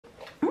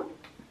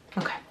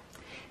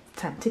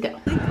time to go.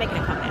 He's making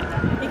a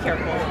comeback. Be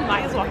careful.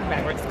 Maya's walking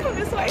backwards. Come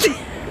this way.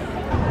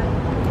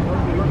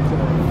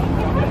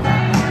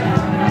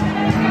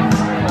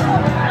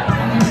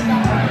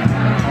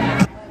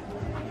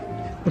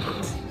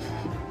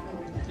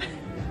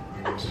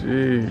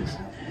 Jeez.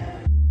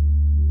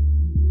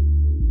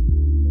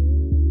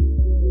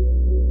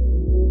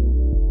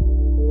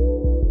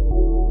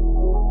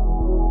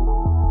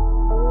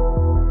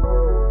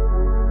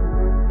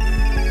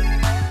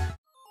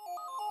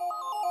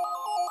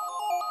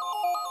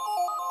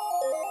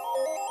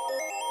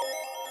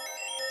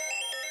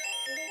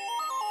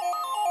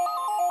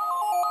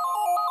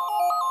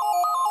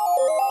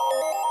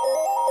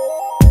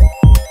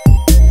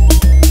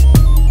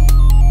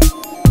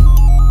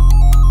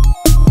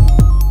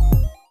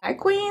 Hi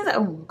Queens,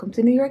 and welcome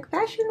to New York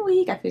Fashion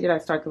Week. I figured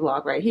I'd start the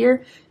vlog right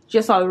here.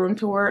 Just saw the room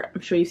tour.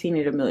 I'm sure you've seen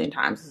it a million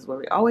times. This is where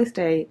we always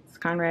stay. It's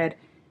Conrad.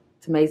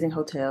 It's an amazing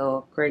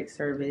hotel, great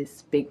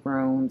service, big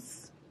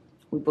rooms.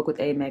 We book with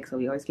Amex, so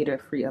we always get a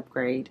free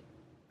upgrade.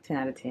 10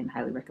 out of 10,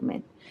 highly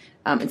recommend.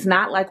 It's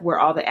not like where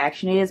all the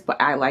action is, but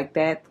I like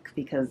that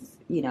because,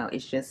 you know,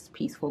 it's just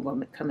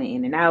peaceful coming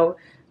in and out.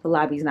 The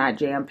lobby's not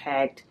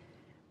jam-packed.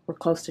 We're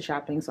close to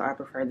shopping, so I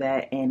prefer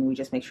that, and we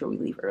just make sure we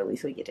leave early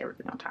so we get to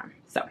everything on time.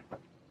 So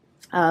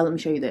let me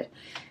show you the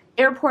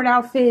airport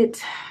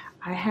outfit.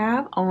 I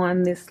have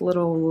on this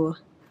little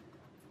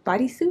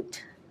bodysuit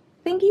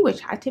thingy,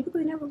 which I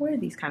typically never wear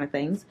these kind of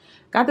things.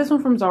 Got this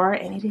one from Zara,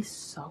 and it is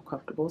so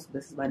comfortable. So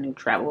this is my new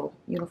travel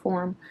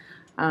uniform.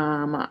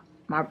 My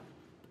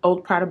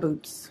old Prada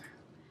boots,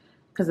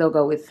 because they'll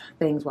go with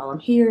things while I'm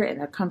here, and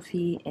they're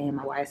comfy, and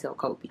my YSL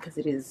coat because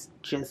it is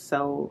just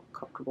so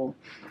comfortable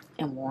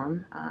and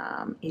warm.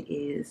 It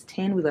is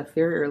 10. We left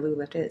very early. We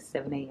left at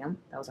 7 a.m.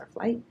 That was our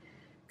flight.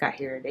 Got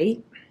here at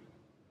 8,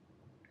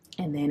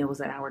 and then it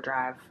was an hour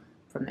drive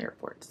from the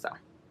airport. So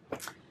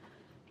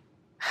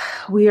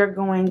we are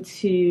going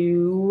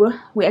to,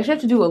 we actually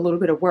have to do a little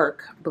bit of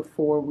work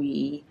before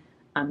we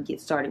get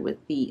started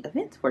with the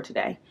event for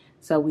today.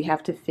 So we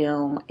have to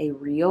film a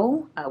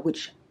reel,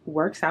 which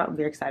works out. I'm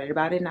very excited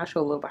about it, and I'll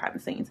show a little behind the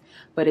scenes.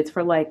 But it's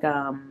for like,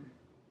 I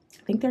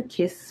think they're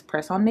Kiss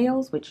press-on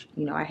nails, which,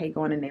 you know, I hate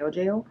going to nail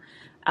jail.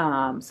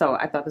 So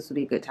I thought this would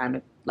be a good time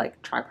to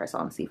like try press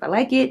on, see if I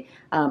like it.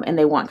 And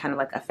they want kind of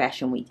like a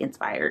fashion week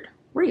inspired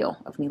reel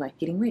of me like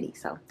getting ready.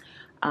 So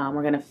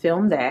we're going to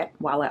film that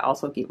while I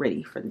also get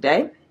ready for the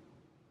day.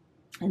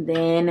 And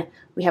then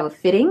we have a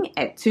fitting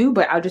at 2,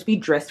 but I'll just be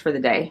dressed for the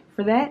day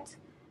for that.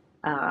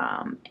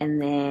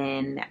 And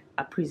then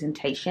a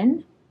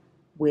presentation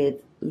with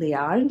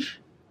Liage.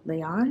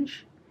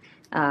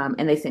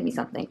 And they sent me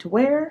something to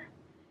wear.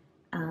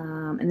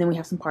 And then we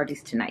have some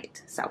parties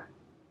tonight. So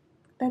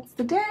that's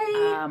the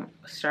day.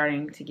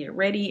 Starting to get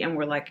ready, and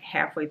we're like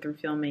halfway through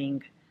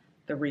filming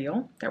the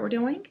reel that we're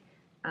doing.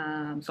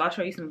 So I'll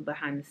show you some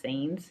behind the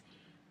scenes.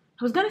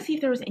 I was gonna see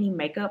if there was any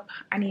makeup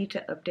I needed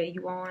to update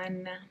you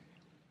on.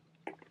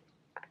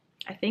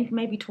 I think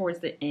maybe towards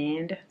the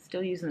end.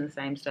 Still using the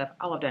same stuff.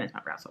 All I've done is my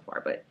brow so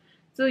far, but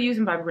still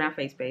using Bobbi Brown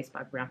Face Base,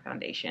 Bobbi Brown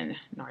Foundation,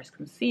 NARS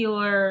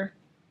Concealer.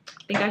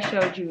 I think I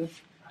showed you,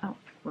 oh,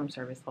 room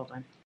service, hold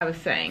on. I was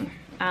saying,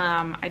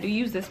 I do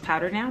use this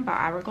powder now by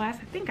Hourglass.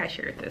 I think I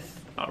shared this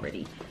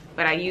already,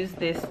 but I use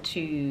this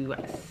to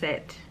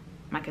set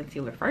my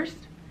concealer first.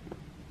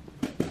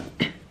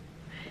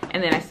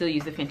 And then I still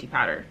use the Fenty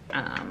powder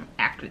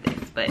after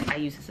this, but I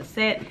use this as a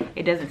set.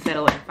 It doesn't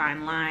settle in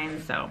fine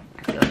lines, so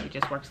I feel like it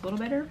just works a little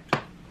better.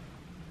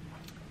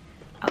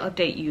 I'll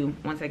update you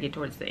once I get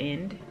towards the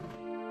end.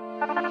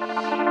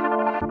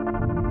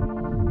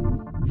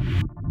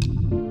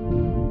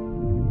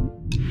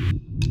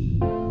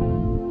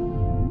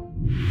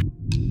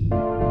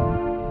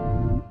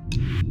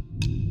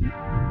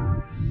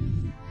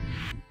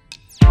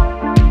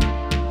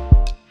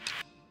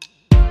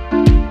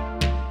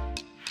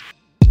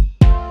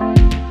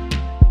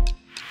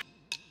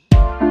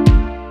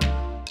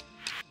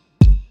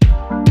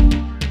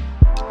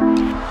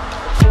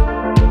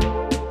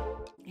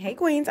 Hey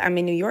Queens, I'm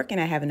in New York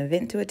and I have an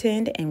event to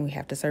attend and we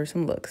have to serve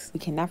some looks. We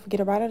cannot forget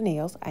about our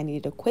nails. I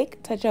needed a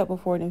quick touch up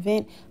before an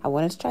event. I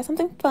wanted to try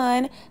something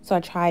fun, so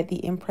I tried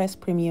the Impress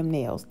Premium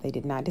Nails. They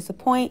did not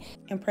disappoint.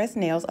 Impress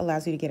Nails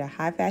allows you to get a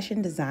high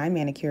fashion design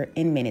manicure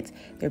in minutes.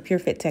 Their Pure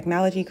Fit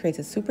technology creates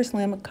a super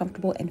slim,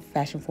 comfortable, and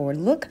fashion forward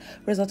look,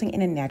 resulting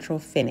in a natural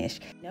finish.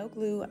 No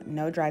glue,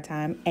 no dry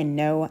time, and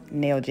no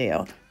nail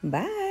gel.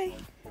 Bye.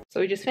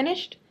 So we just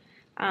finished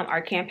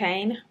our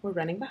campaign. We're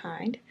running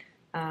behind.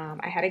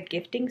 I had a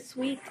gifting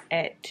suite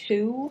at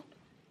 2.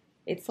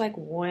 It's like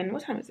 1.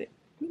 What time is it?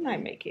 We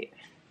might make it.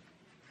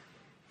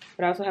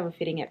 But I also have a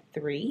fitting at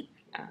 3.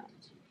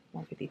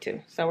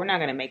 1:52. So we're not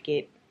gonna make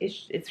it.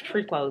 It's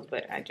free clothes,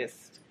 but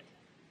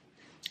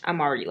I'm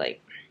already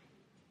late.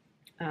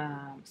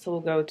 So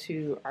we'll go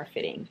to our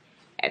fitting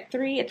at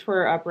 3. It's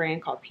for a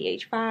brand called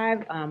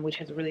PH5, which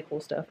has really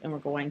cool stuff, and we're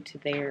going to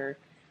their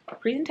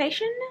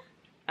presentation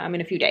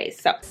in a few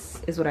days. So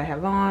this is what I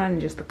have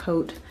on, just the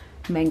coat,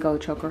 mango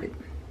choker.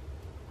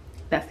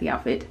 That's the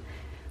outfit.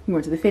 We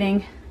went to the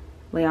fitting.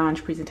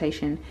 lounge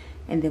presentation,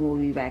 and then we'll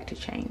be back to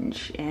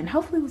change. And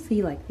hopefully we'll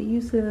see like the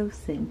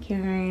Yusufs and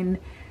Karen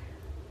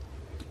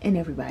and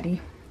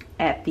everybody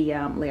at the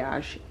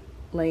lounge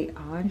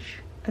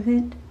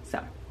event.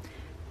 So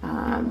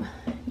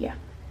yeah,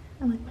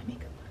 I like my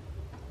makeup.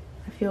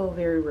 I feel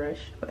very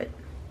rushed, but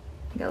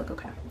I gotta look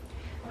okay.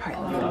 All right,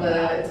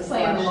 let's go.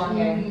 Playing the long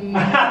game.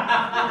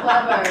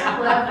 Clever,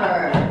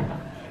 clever.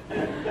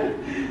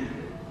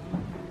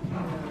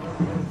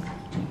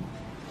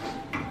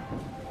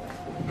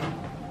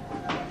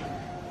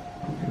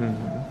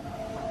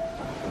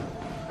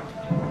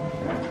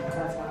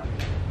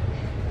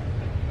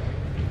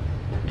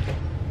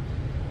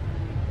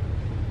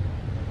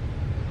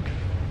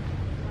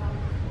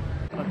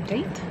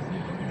 Update.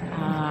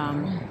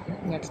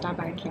 We had to stop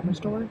by a camera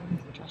store.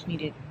 Josh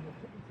needed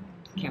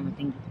a camera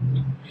thing.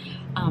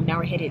 Now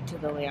we're headed to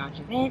the lounge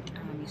event.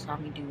 You saw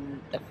me do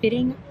the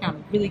fitting.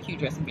 Really cute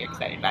dress. I'm very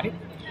excited about it.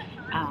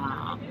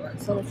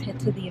 So let's head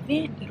to the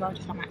event. You all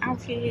just saw my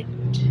outfit.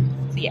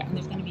 So yeah, and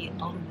there's gonna be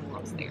all the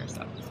girls there,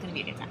 so it's gonna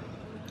be a good time.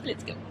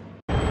 Let's go.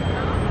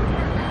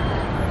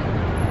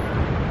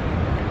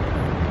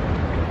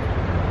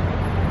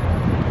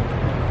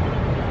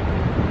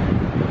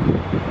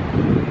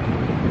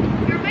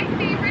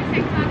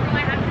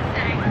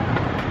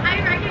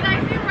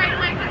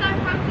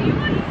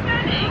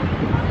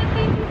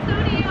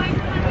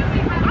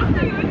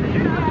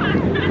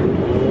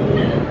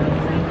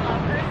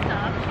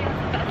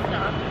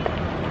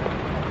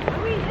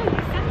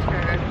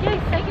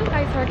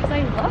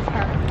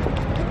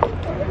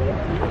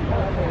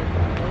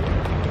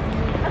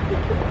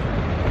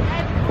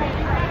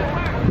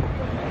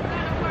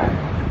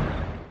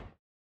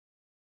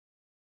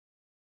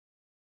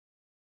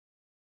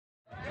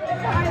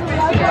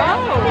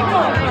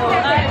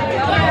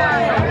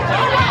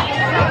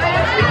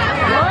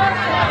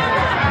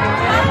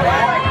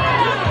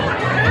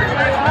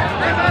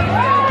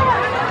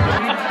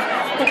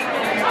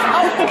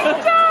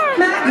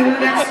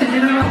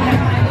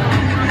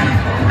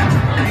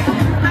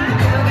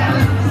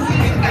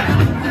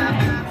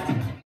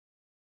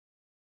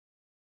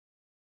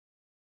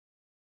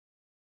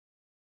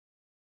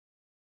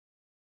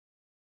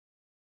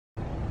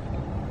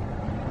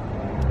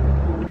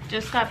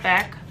 Just got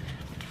back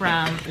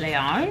from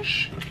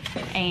lounge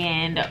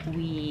and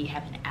we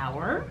have an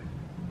hour.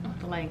 Oh,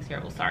 the lighting's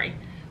terrible, sorry.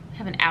 We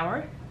have an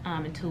hour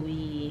until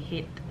we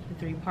hit the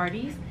 3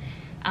 parties.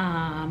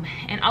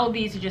 And all of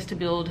these are just to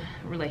build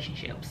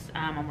relationships.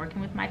 I'm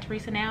working with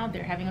MYTHERESA now.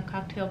 They're having a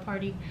cocktail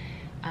party.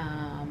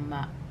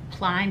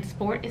 Blind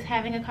Sport is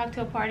having a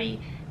cocktail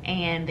party,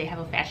 and they have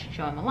a fashion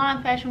show in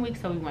Milan Fashion Week,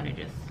 so we want to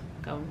just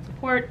go and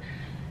support.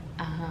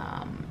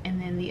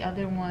 And then the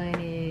other one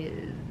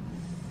is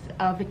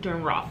Victor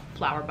and Rolf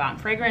Flower Bomb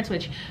Fragrance,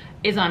 which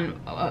is on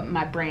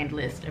my brand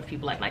list of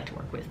people I'd like to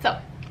work with. So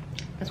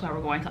that's why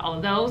we're going to all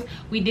of those.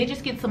 We did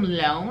just get some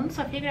loans,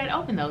 so I figured I'd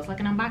open those like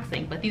an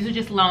unboxing. But these are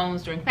just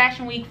loans during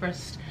Fashion Week for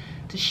us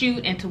to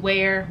shoot and to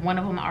wear. One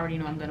of them I already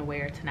know I'm gonna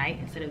wear tonight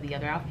instead of the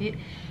other outfit.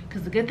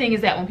 Because the good thing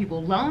is that when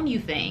people loan you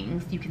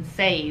things, you can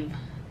save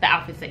the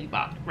outfits that you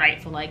bought,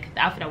 right? So like the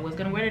outfit I was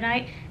gonna wear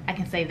tonight, I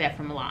can save that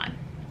from Milan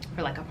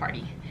for like a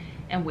party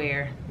and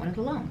wear one of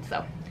the loans.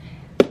 So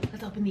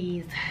let's open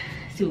these,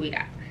 see what we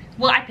got.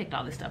 Well, I picked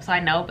all this stuff, so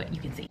I know, but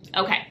you can see.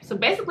 Okay, so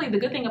basically the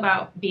good thing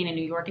about being in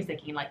New York is they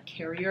can like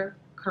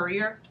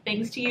courier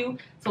things to you.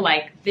 So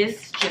like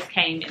this just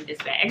came in this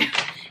bag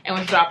and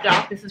was dropped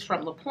off. This is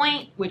from La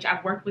Pointe, which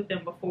I've worked with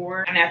them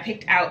before. And I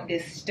picked out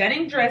this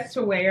stunning dress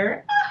to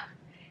wear.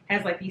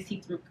 Has like these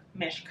see-through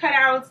mesh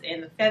cutouts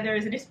and the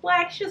feathers, and it's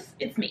black.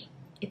 It's me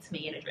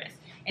in a dress.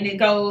 And it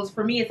goes,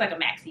 for me, it's like a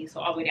maxi, so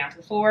all the way down to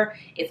the floor.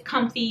 It's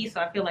comfy,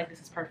 so I feel like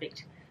this is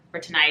perfect for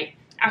tonight.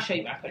 I'll show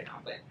you when I put it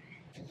on, but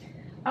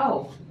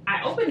oh,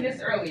 I opened this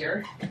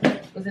earlier.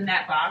 It was in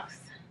that box.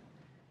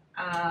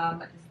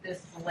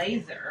 This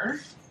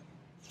blazer,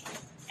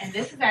 and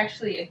this is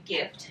actually a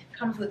gift. It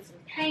comes with some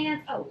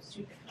pants. Oh,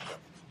 stupid.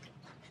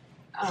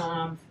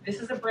 This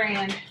is a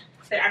brand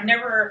that I've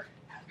never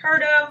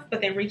heard of,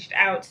 but they reached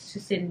out to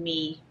send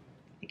me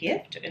the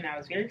gift, and I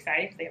was very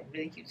excited because they have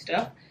really cute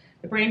stuff.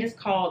 The brand is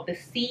called the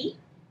Sea,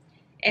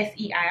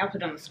 S-E-I. I'll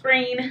put it on the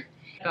screen.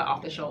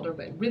 Off the shoulder,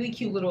 but really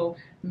cute little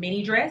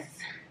mini dress.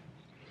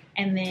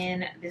 And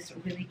then this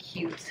really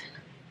cute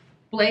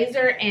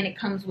blazer, and it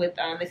comes with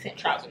they sent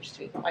trousers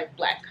too, like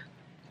black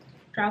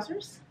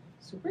trousers.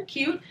 Super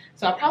cute.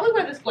 So I'll probably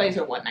wear this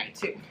blazer one night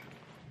too.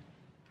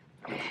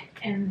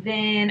 And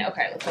then,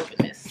 okay, let's open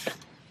this. Let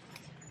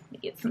me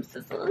get some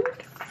scissors.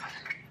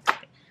 I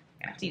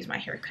have to use my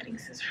hair cutting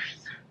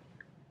scissors.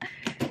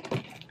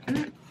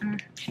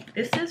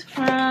 This is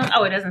from,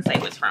 oh, it doesn't say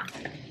what it's from.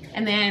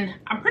 And then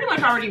I'm pretty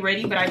much already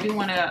ready, but I do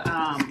want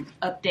to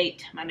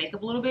update my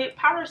makeup a little bit.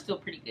 Powder is still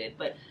pretty good,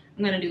 but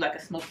I'm going to do like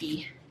a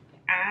smoky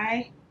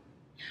eye.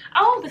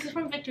 Oh, this is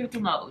from Victor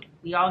Mode.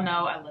 We all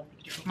know I love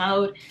Victor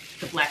Mode.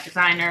 It's a black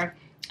designer.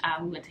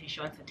 We went to his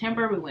show in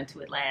September. We went to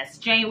it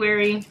last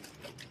January.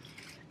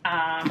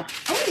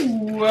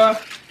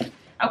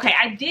 Okay,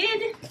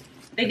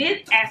 they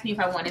did ask me if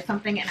I wanted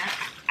something, and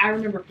I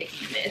remember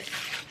picking this.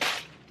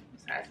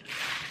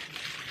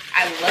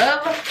 I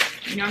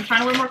love, you know, I'm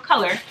trying to wear more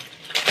color.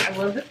 I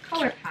love this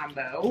color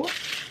combo.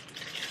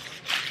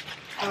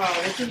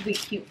 Oh, this would be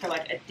cute for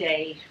like a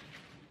day.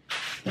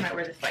 I might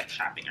wear this like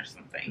shopping or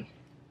something.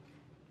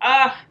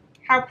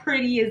 How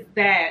pretty is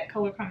that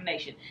color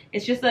combination?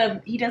 It's just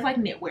he does like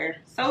knitwear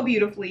so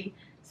beautifully,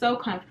 so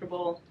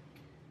comfortable,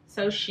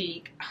 so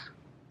chic.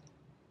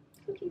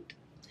 So cute.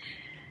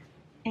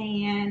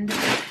 And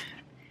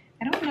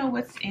I don't know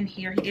what's in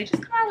here. He did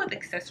just come out with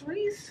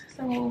accessories,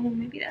 so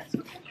maybe that's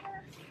what's in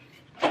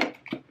here.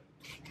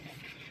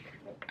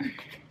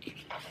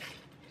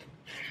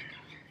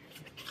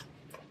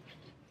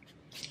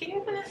 Can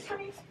you open this,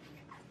 please?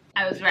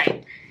 I was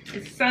right.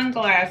 His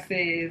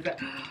sunglasses. I think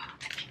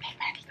they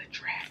match the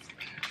dress.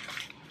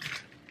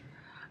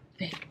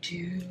 They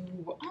do.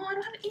 Oh, I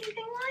don't have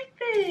anything like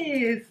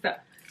this.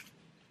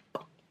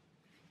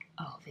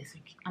 Oh, this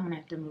would be, I'm gonna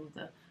have to move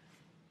the.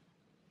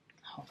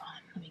 Hold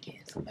on, let me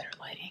get some better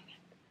lighting.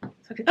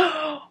 So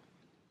oh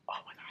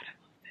my god, I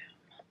love them.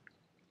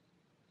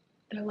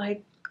 They're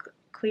like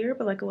clear,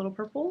 but like a little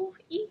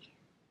purple-y.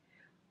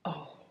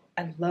 Oh,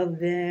 I love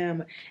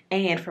them.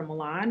 And for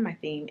Milan, my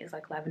theme is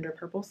like lavender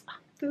purples. Oh,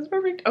 this is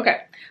perfect.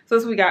 Okay, so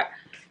this we got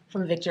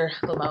from Victor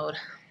Lamode.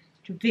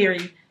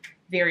 Very,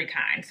 very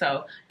kind.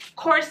 So, of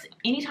course,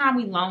 anytime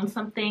we loan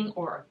something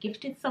or are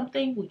gifted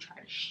something, we try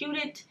to shoot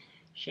it,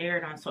 share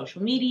it on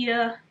social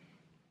media.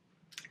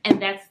 And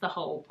that's the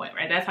whole point,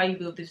 right? That's how you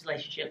build these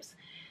relationships.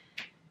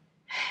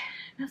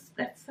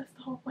 That's the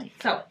whole point.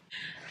 So,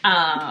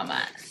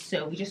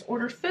 so we just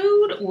ordered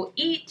food. We'll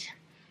eat,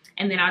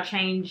 and then I'll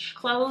change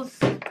clothes.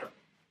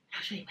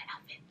 I'll show you my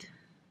outfit.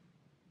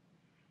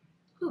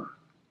 Whew.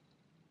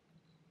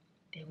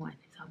 Day one.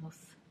 It's almost.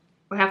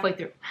 We're halfway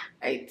through.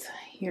 Right,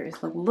 here is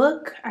the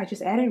look. I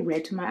just added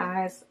red to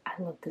my eyes. I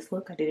love this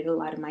look. I did it a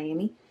lot in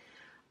Miami.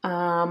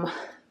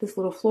 This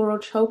little floral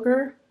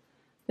choker.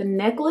 The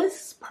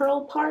necklace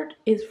pearl part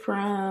is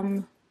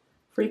from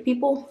Free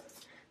People.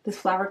 This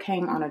flower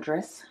came on a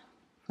dress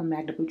from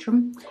Magda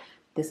Butrym.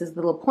 This is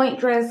the little point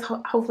dress.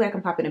 Hopefully I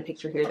can pop in a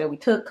picture here that we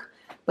took,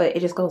 but it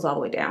just goes all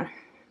the way down.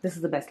 This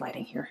is the best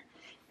lighting here.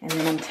 And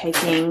then I'm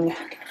taking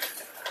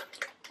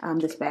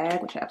this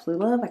bag, which I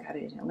absolutely love. I got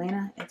it in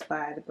Atlanta. It's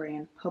by the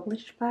brand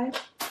Published By.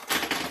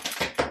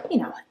 You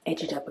know,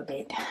 edge it up a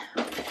bit.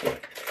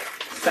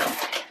 So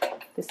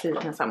this is,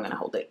 that's how I'm gonna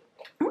hold it.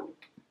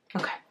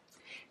 Okay.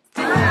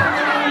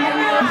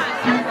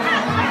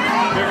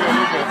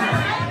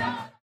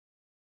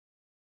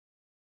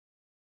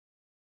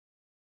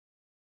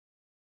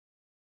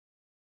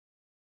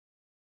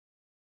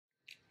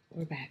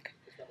 We're back.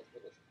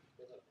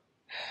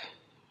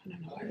 I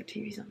don't know why the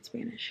TV's on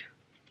Spanish.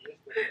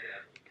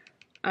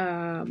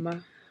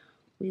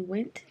 We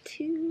went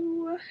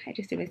to, I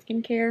just did my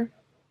skincare.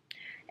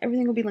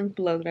 Everything will be linked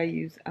below that I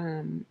use.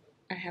 I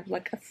have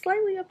like a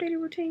slightly updated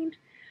routine,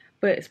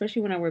 but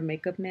especially when I wear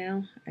makeup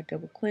now, I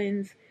double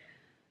cleanse.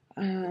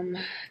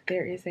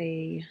 There is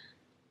a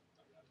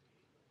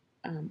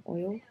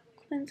oil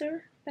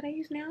cleanser that I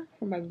use now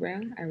from Bobbi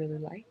Brown. I really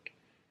like.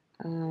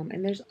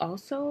 And there's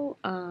also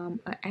an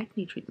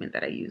acne treatment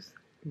that I use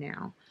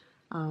now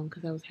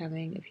because I was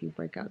having a few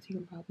breakouts. You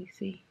can probably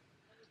see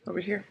over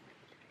here.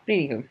 But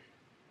anywho,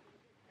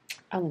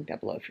 I'll link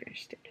that below if you're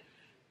interested.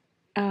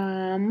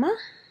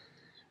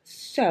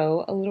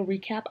 So a little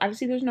recap.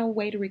 Obviously, there's no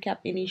way to recap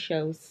any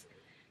shows.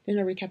 There's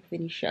no recap of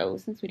any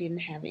shows since we didn't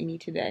have any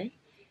today.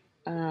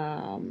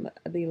 The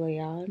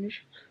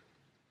Lounge,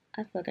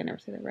 I feel like I never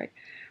said that right.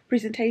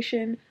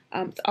 Presentation.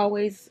 It's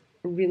always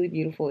really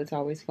beautiful. It's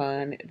always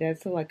fun.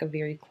 That's like a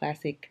very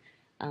classic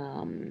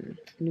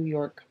New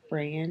York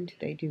brand.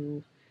 They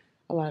do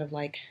a lot of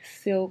like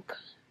silk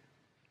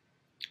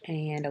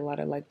and a lot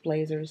of like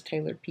blazers,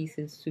 tailored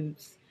pieces,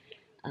 suits,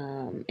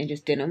 and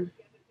just denim,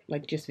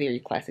 like just very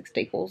classic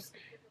staples.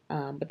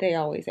 But they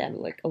always add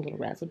like a little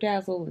razzle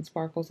dazzle and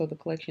sparkle. So the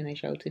collection they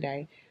showed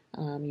today,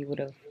 you would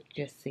have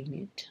just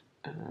seen it,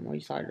 or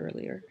you saw it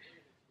earlier.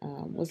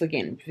 Was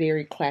again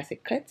very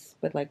classic cuts,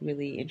 but like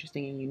really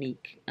interesting and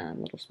unique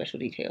little special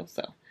details.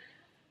 So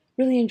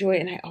really enjoy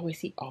it, and I always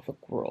see all the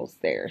girls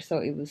there. So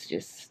it was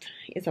just,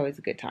 it's always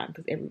a good time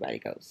because everybody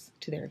goes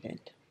to their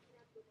event.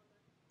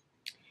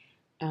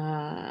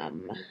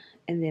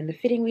 And then the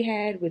fitting we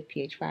had with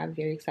PH5,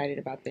 very excited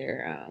about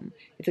their,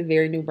 it's a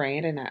very new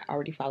brand, and I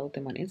already followed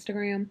them on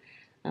Instagram.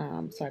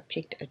 So I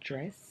picked a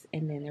dress,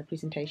 and then their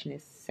presentation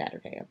is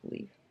Saturday, I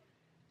believe.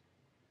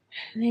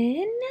 And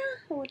then,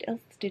 what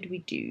else did we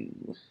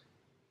do?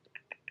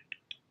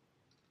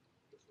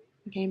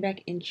 We came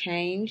back and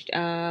changed.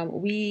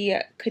 We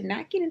could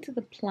not get into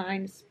the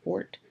Klein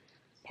Sport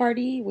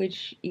Party,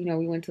 which, you know,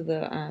 we went to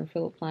the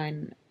Philip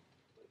Klein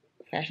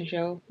fashion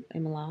show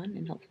in Milan,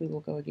 and hopefully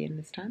we'll go again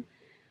this time.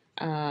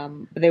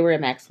 But they were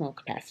at maximum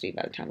capacity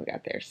by the time we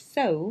got there.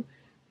 So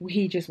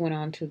we just went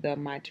on to the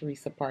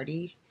MYTHERESA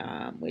party,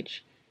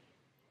 which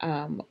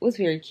was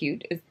very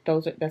cute.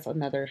 That's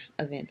another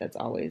event that's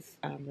always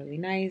really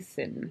nice,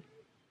 and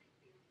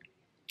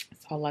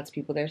saw lots of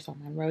people there. Saw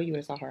Monroe, you would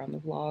have saw her on the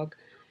vlog.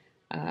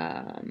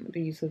 The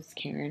use was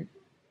Karen,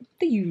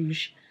 the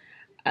huge.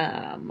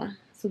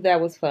 So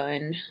that was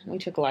fun. We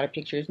took a lot of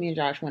pictures. Me and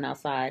Josh went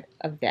outside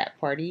of that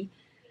party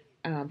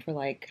for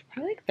like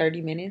probably like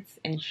 30 minutes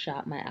and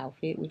shot my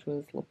outfit, which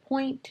was La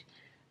Pointe,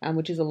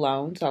 which is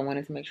alone. So I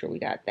wanted to make sure we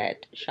got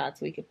that shot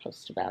so we could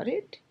post about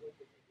it.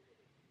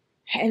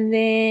 And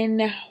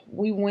then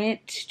we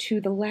went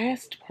to the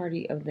last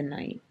party of the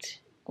night,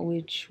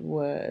 which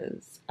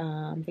was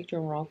Victor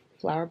and Rolf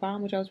Flower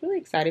Bomb, which I was really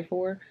excited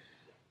for.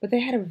 But they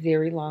had a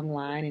very long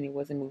line and it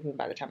wasn't moving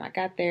by the time I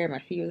got there. My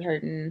feet was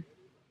hurting.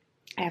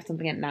 I have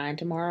something at 9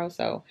 tomorrow,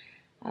 so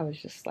I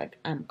was just like,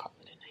 I'm calling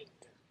it a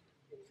night.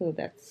 So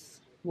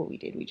that's what we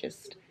did. We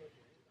just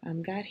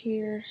got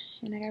here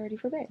and I got ready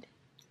for bed.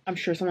 I'm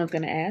sure someone's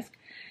going to ask.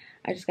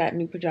 I just got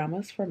new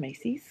pajamas for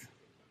Macy's.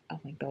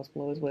 I'll link those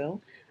below as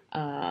well.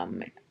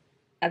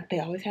 They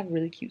always have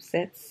really cute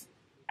sets.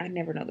 I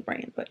never know the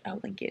brand, but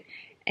I'll link it.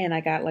 And I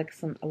got like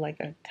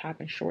a top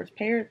and shorts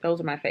pair. Those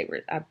are my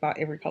favorites. I bought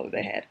every color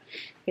they had.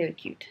 Very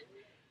cute.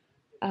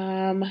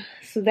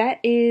 So that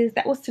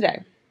was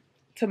today.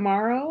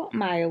 Tomorrow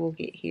Maya will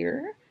get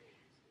here.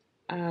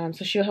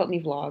 So she'll help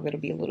me vlog. It'll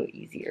be a little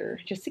easier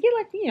just to get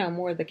like, you know,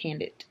 more of the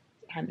candid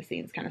behind the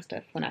scenes kind of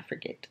stuff when I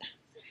forget.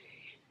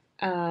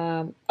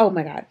 Oh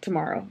my God,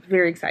 tomorrow.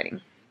 Very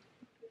exciting.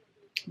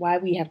 Why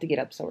we have to get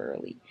up so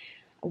early.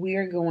 We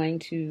are going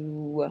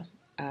to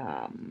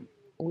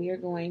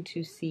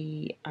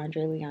see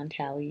Andre Leon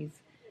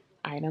Talley's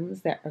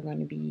items that are going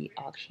to be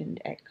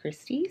auctioned at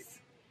Christie's.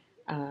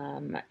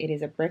 It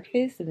is a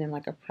breakfast and then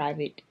like a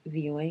private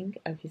viewing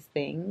of his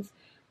things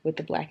with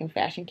the Black and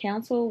Fashion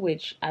Council,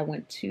 which I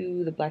went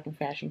to the Black and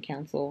Fashion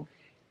Council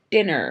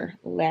dinner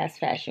last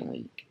Fashion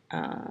Week.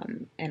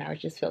 And I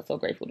just felt so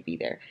grateful to be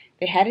there.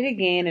 They had it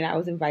again and I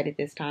was invited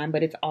this time,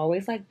 but it's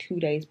always like 2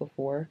 days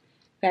before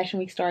Fashion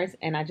Week starts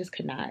and I just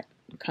could not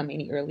come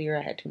any earlier.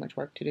 I had too much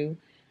work to do.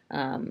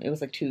 It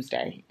was like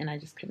Tuesday and I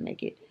just couldn't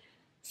make it.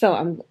 So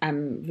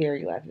I'm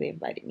very glad that they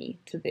invited me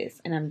to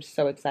this and I'm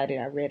so excited.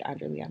 I read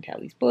Andre Leon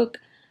Talley's book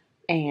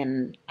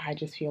and I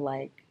just feel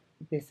like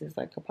this is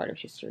like a part of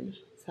history.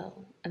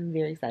 So I'm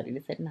very excited.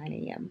 It's at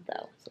 9 a.m.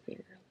 though, so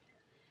very early.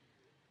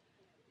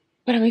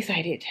 But I'm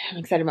excited. I'm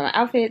excited about my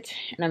outfit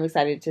and I'm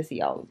excited to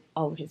see all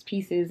of his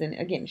pieces. And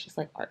again, it's just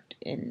like art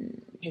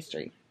and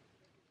history.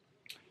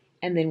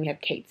 And then we have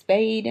Kate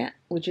Spade,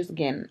 which is,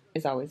 again,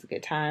 is always a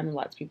good time.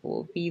 Lots of people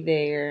will be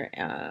there.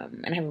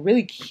 And I have a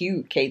really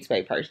cute Kate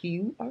Spade purse.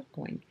 You are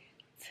going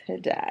to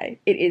die.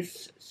 It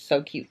is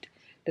so cute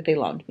that they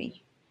loaned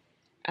me.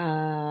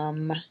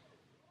 And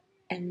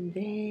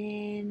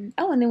then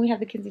we have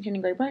the Kensington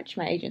and Grey Brunch,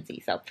 my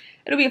agency. So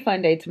it'll be a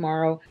fun day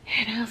tomorrow.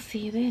 And I'll see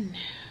you then.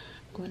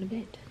 I'm going to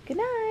bed. Good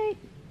night.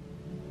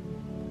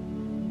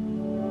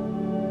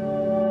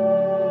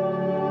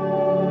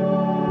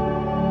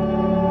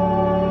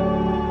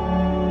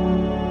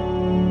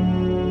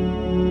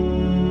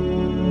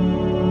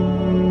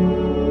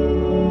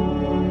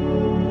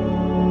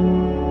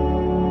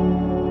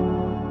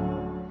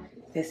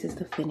 This is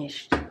the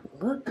finished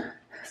look.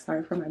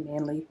 Sorry for my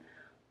manly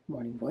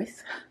morning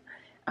voice.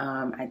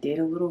 I did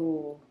a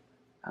little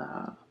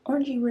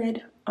orangey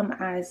red on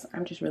the eyes.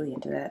 I'm just really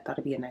into that. Thought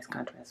it'd be a nice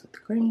contrast with the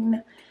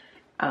green.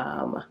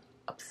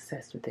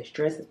 Obsessed with this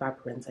dress. It's by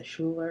Parenza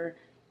Schuler.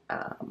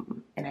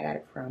 And I got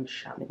it from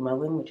Shop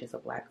McMullen, which is a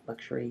black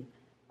luxury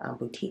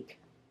boutique.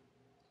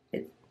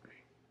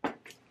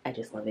 I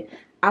just love it.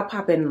 I'll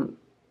pop in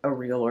a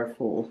real or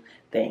full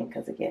thing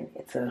because again,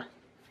 it's a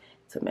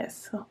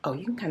mess. Oh,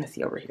 you can kind of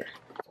see over here.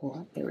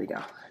 Well, there we go.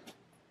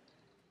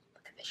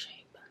 Look at the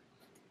shape.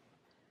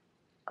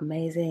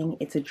 Amazing.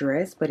 It's a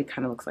dress, but it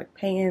kind of looks like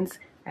pants.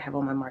 I have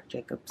on my Marc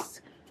Jacobs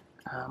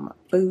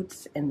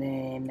boots and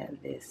then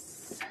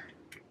this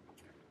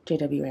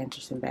J.W.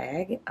 Anderson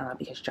bag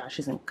because Josh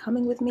isn't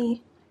coming with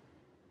me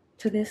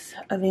to this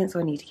event, so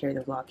I need to carry the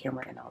vlog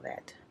camera and all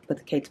that. But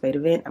the Kate Spade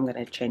event, I'm going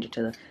to change it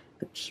to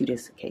the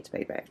cutest Kate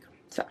Spade bag.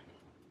 So,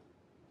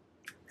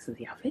 this is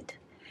the outfit.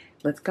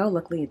 Let's go.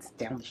 Luckily, it's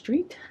down the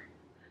street,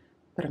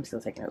 but I'm still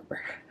taking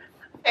Uber.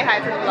 Say hi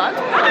to the vlog.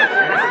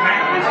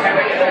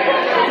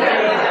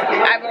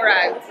 I've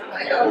arrived.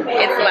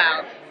 It's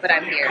loud, but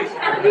I'm here.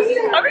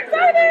 I'm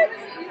excited.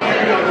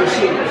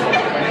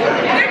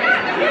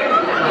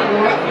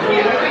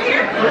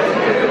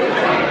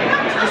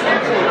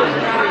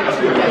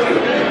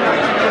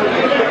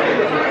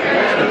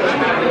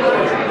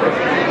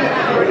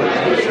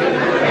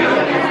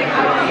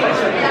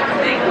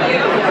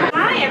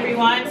 Hi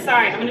everyone.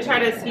 Sorry, I'm going to try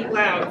to speak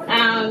loud.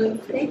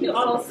 Thank you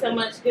all so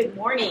much. Good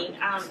morning.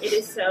 It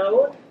is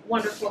so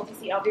wonderful to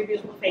see all of your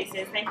beautiful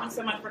faces. Thank you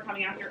so much for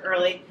coming out here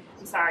early.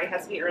 I'm sorry, it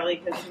has to be early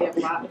because we have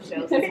a lot of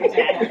shows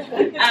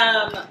today.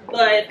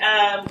 But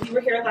we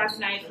were here last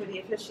night for the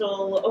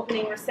official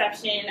opening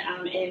reception,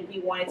 and we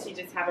wanted to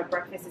just have a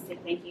breakfast to say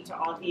thank you to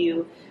all of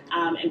you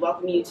and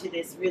welcome you to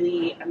this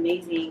really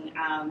amazing,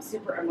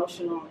 super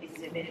emotional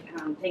exhibit.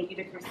 Thank you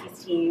to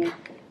Christy's team,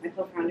 my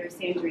co-founder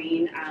Sam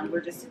Green.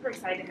 We're just super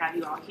excited to have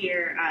you all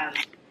here.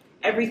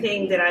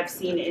 everything that I've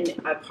seen in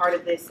a part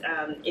of this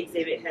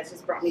exhibit has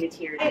just brought me to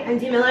tears. Hi, I'm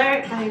Dee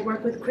Miller. I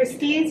work with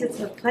Christie's. It's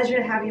a pleasure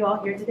to have you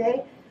all here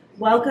today.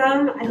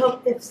 Welcome. I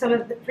hope if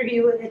for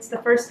you it's the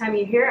first time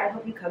you're here, I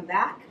hope you come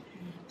back.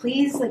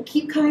 Please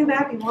keep coming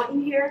back. We want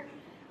you here.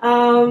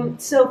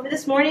 So for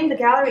this morning, the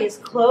gallery is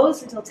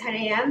closed until 10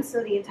 a.m.,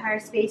 so the entire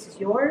space is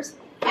yours.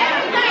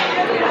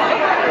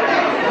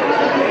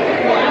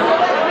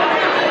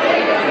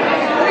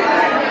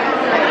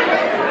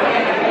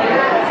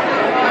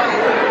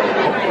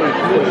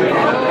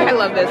 I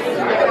love this.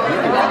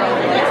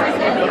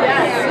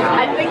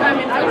 I think I'm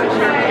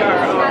sure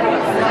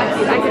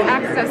I can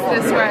access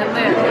this where I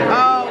live.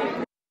 Oh.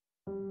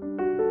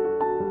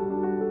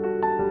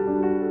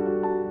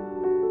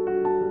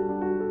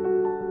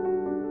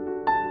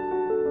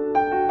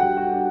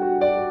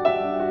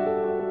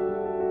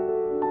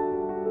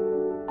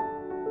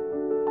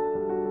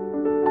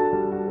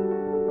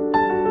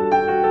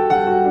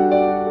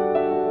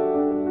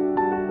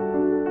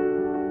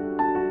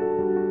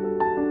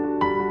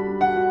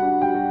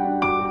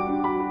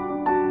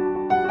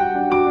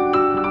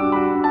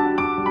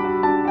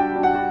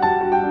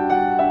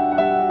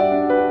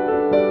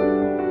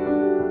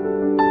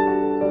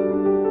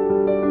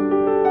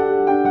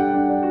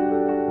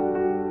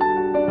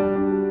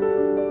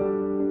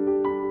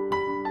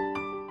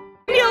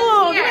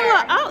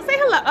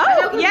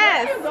 Oh,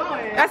 yes.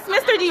 That's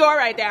Mr. Dior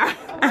right there.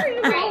 Where are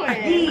you going?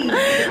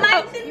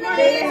 It's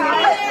me.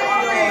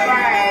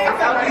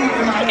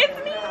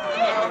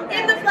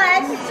 In the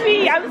flesh. It's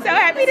me. I'm so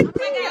happy to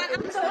see you.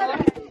 This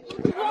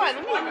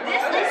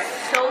is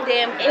so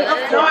damn good. Of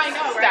course. I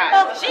know, right?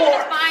 Stop. She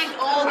just finds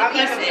all the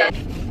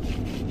pieces.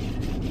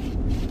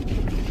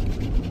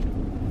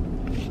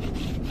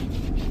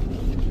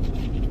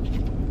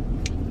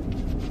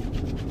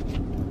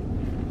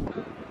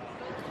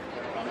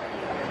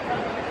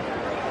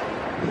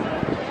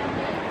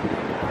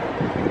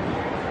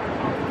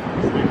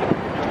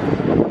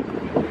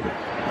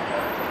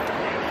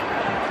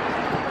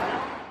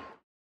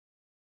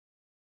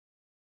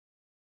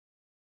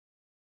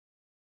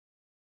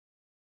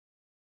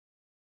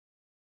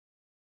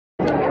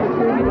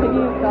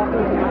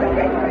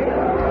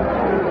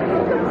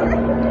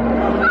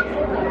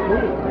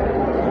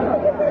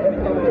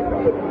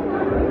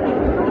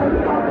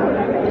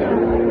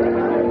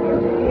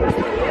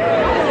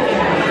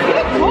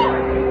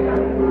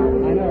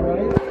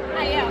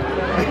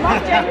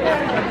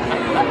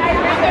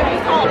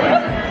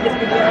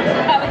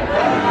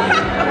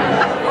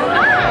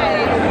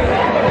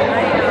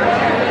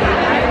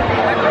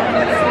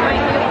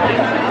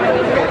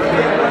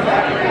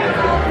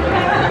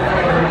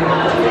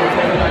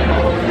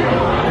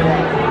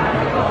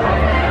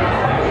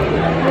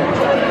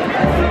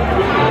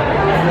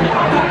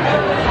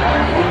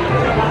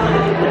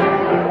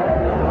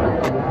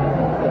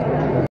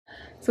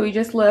 So we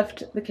just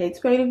left the Kate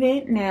Spade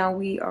event. Now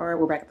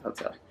we're back at the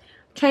hotel.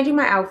 Changing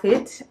my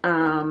outfit.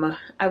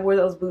 I wore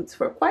those boots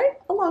for quite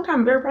a long time.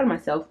 I'm very proud of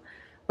myself,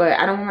 but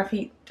I don't want my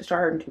feet to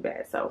start hurting too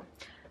bad. So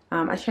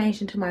I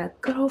changed into my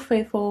good old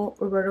faithful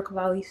Roberto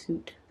Cavalli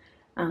suit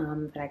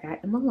that I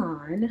got in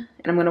Milan,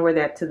 and I'm gonna wear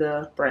that to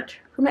the brunch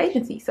for my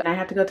agency. So I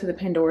have to go to the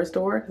Pandora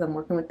store because I'm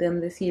working with them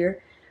this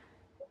year,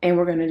 and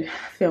we're gonna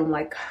film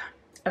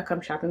a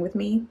come shopping with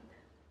me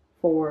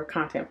for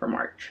content for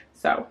March.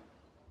 So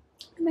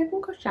maybe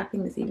we'll go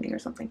shopping this evening or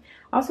something.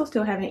 Also,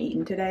 still haven't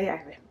eaten today. I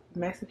have a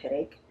massive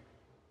headache.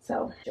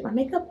 So, do my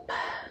makeup,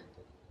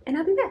 and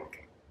I'll be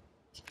back.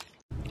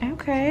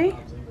 Okay.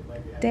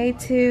 Day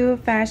 2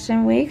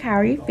 Fashion Week. How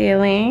are you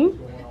feeling?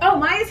 Oh,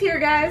 Maya's here,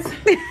 guys.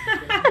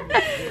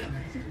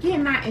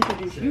 Can't not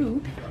introduce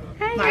you.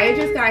 Hi, Maya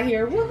just got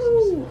here.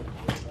 Woohoo!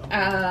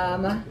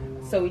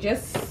 So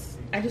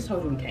I just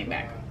told you we came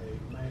back.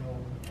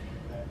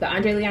 The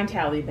Andre Leon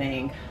Talley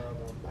thing,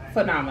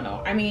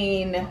 phenomenal. I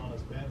mean,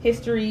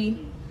 history,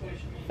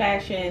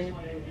 fashion.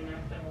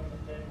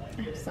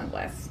 I have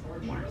sunglass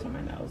marks on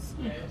my nose.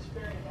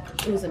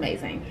 It was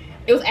amazing.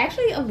 It was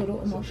actually a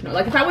little emotional.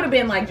 If I would have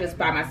been just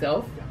by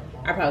myself,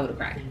 I probably would have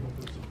cried.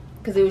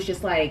 Because it was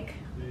just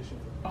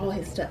all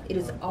his stuff. It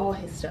is all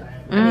his stuff.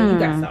 I mean, you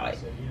guys saw it.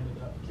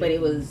 But it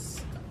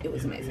was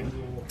amazing.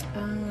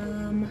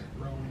 And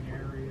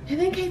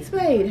then Kate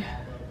Spade,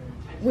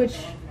 which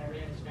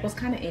was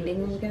kind of ending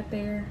when we got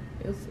there.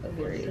 It was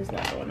a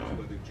lot going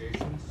on.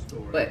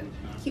 But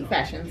cute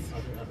fashions,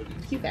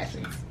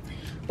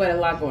 but a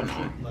lot going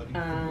on.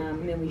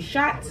 And then we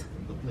shot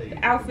the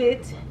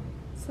outfit.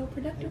 So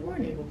productive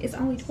morning. It's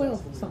only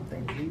 12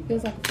 something.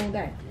 Feels like a full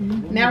day.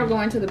 Now we're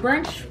going to the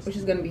brunch, which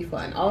is going to be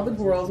fun. All the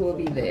girls will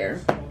be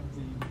there.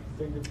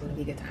 It'll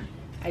be a good time.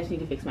 I just need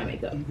to fix my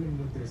makeup.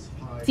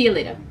 See you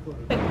later.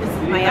 This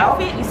is my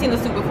outfit. You've seen the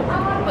suit before,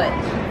 but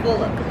full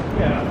look.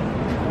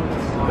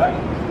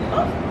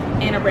 Oh,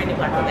 and a brand new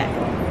black back.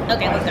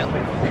 Okay, let's go.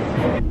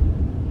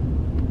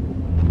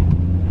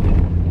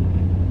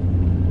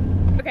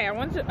 Okay, I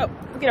want to. Oh,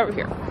 let's get over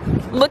here.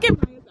 Look at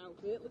Maya's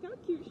outfit. Look how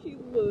cute she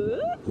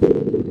looks.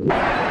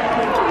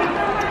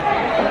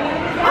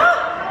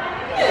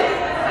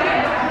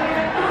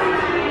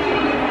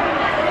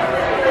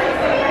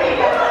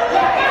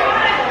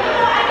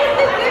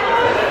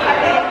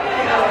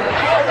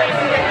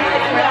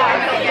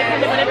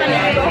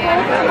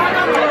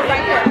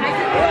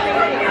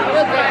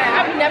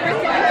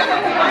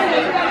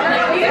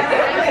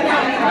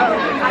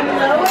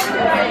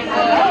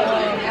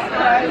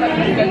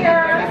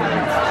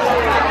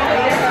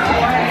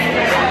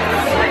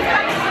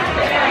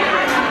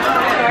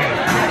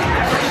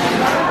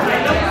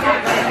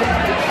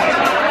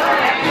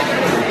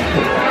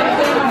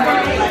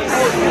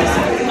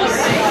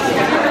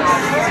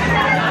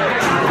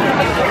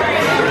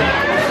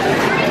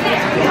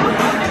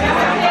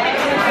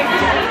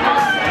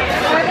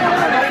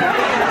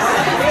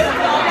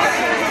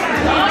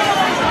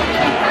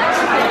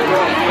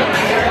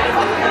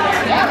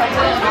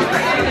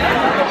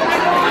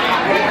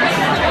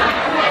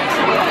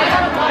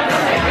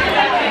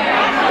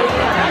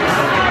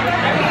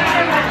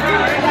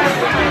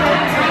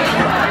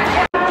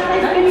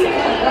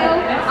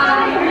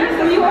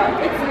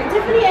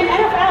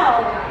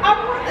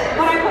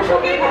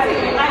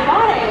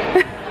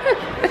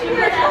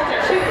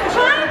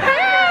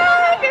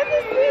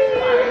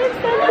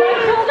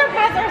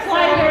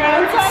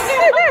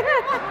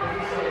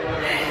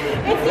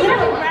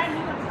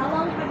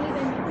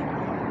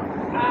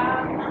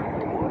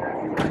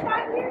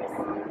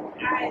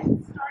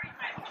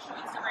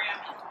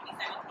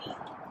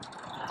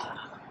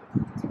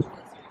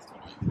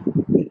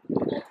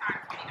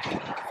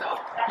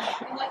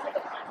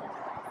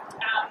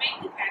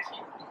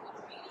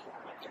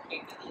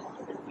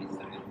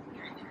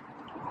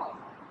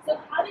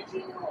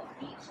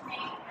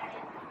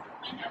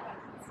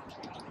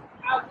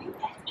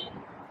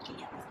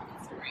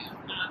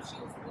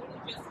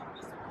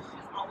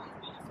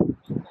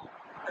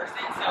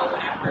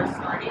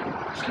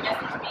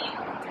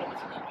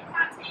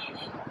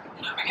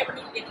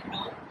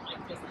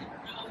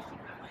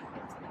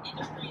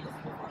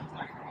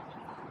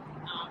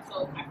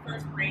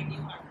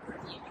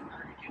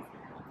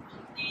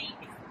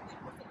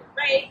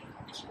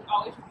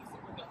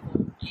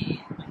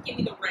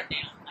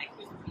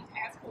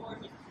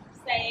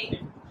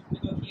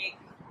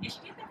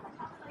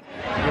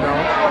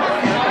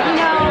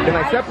 Then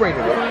I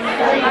separated it.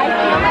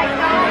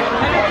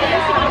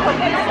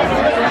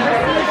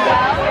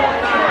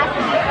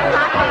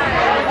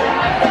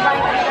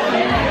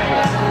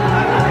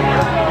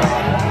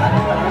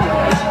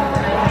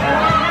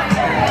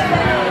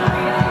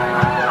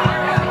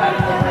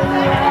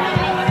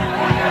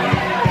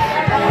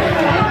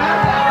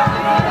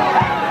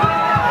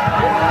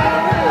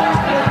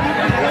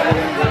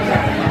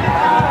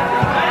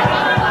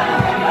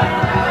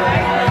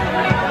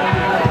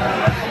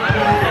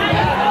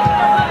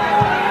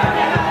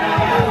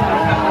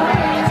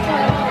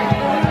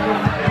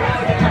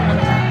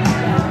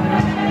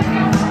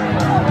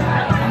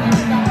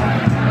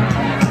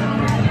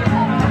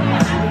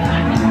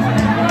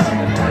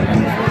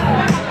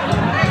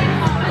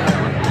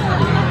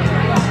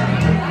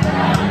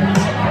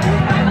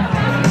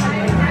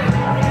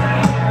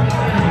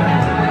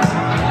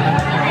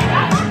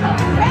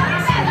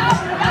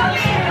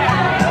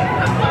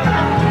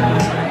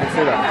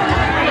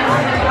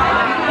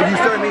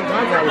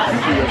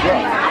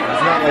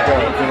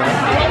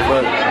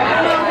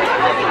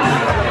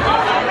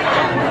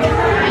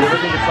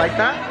 Like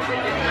that?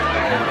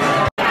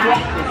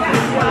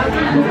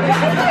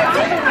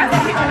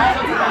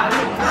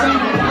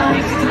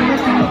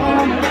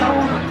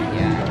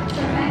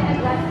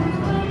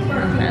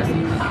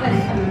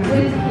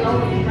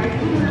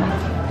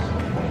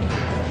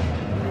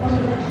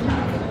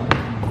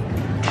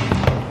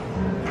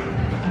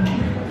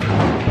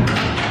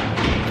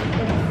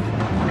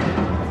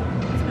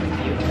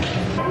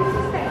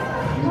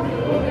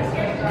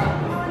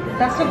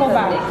 That's to go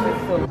back.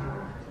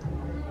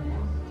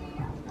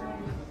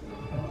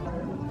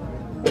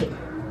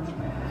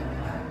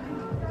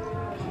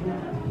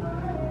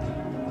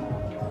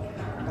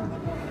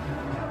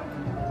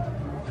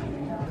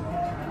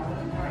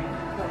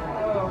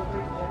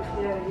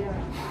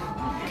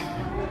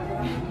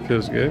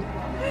 Feels good.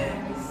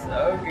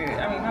 So good.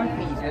 I mean, my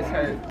feet just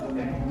hurt.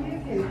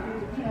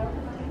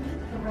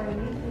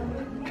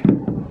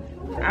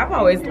 I've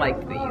always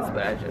liked these,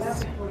 but I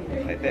just,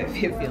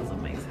 it feels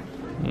amazing.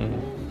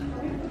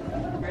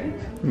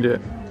 Yeah.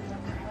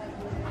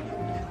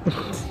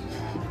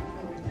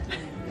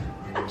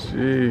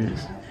 Jeez.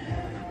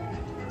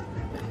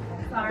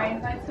 Sorry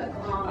if I took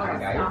long. Oh my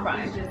God, you're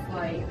fine. Just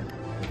like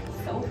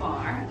so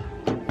far.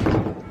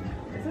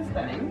 This is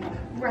stunning.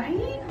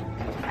 Right?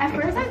 At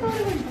first I thought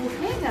it was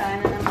Bottega,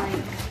 and then I'm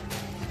like,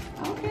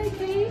 okay,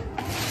 Kate. I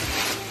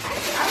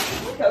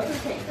think those are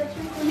cake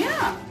pictures.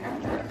 Yeah.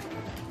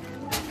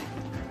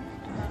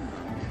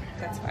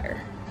 That's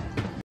fire.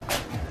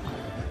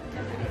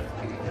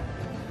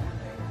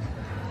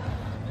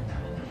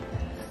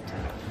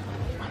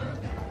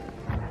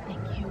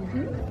 Thank you.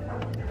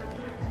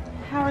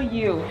 How are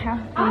you? How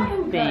have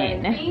I'm you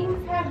been? good.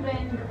 Things have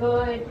been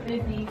good,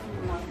 busy for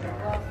the most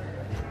part.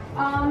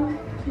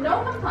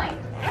 No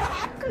complaints.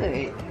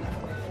 Good.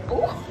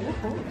 Ooh.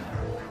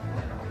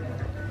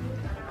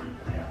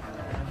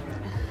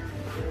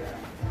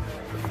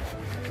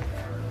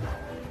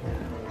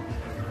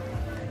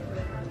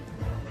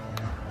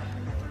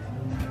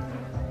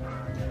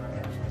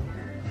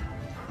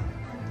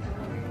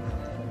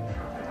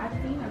 I've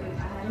seen them. I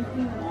haven't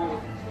seen them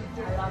all.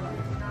 I love them.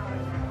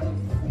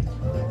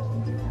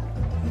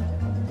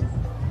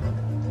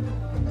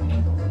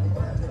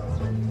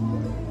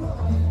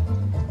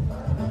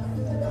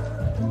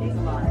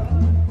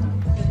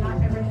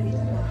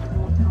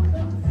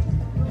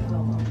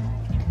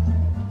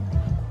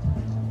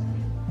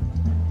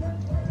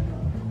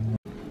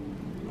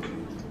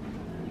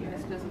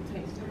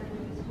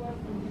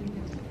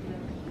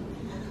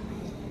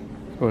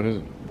 What is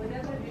it?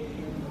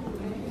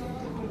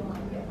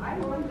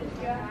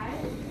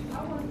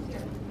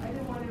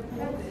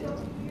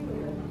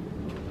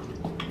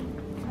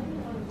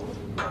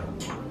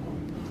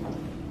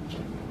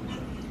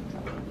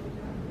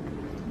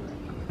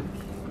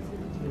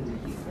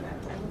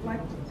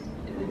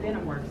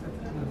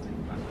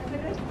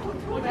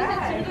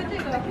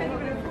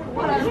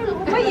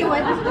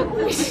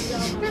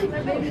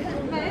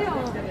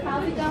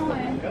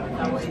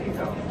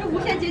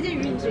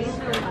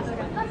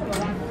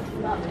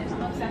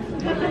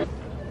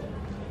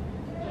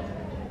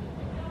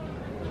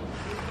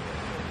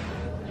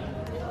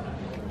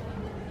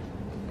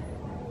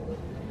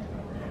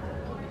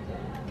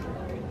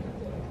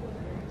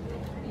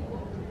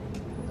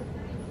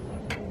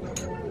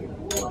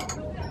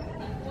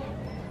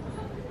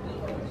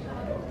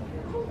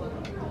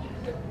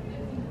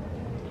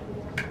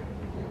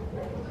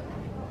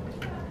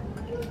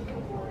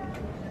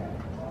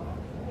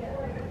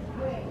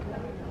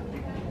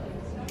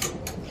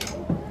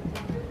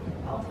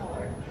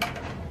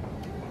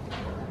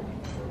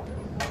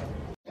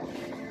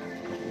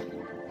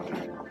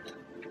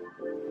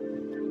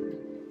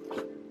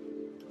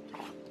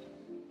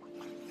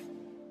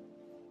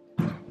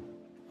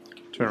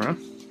 Turn around.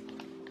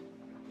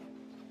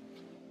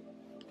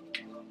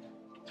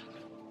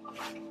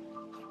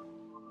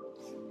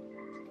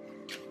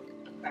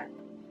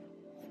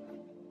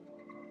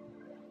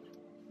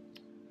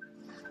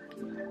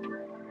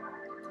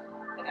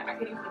 And then I can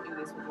could even do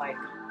this with like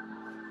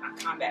my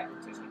combat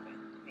boots or something.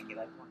 Make it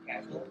like more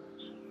casual.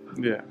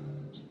 Yeah.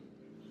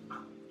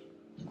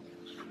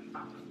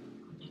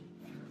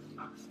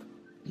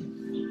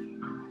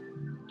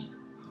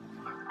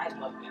 I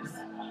love this.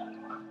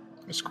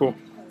 It's cool.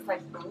 It's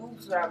like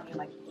boobs without being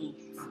like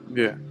boobs.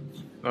 Yeah.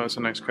 No, it's a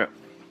nice cut.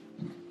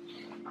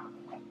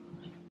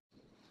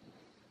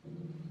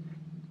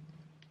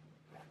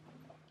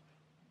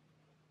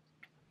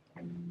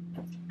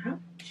 Oh,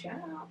 shout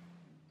out.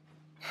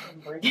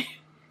 Morning.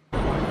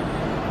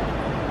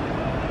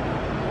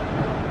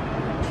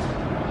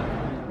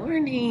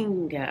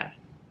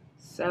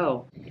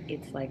 So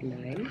it's like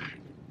 9.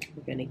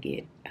 We're gonna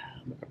get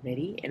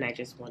ready, and I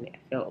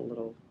felt a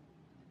little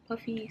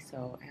puffy,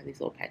 so I have these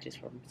little patches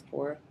from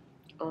Sephora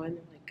on.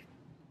 Like,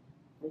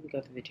 let me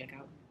go through the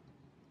checkout.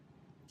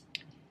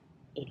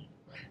 Anyway,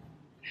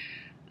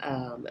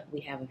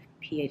 we have a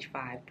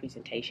PH5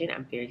 presentation.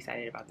 I'm very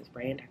excited about this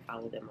brand. I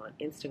follow them on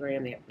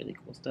Instagram. They have really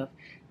cool stuff.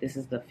 This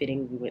is the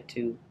fitting we went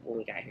to when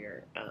we got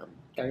here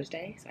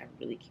Thursday, so I have a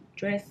really cute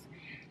dress.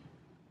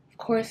 Of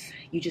course,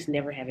 you just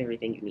never have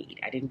everything you need.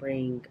 I didn't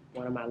bring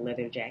one of my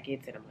leather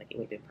jackets, and I'm like, it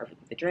would have been perfect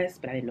with the dress,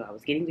 but I didn't know I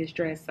was getting this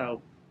dress,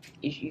 so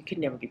you could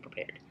never be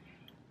prepared.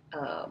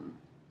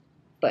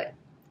 But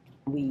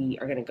we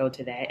are going to go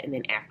to that, and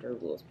then after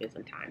we'll spend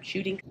some time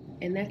shooting,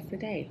 and that's the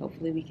day.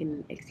 Hopefully we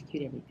can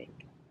execute everything.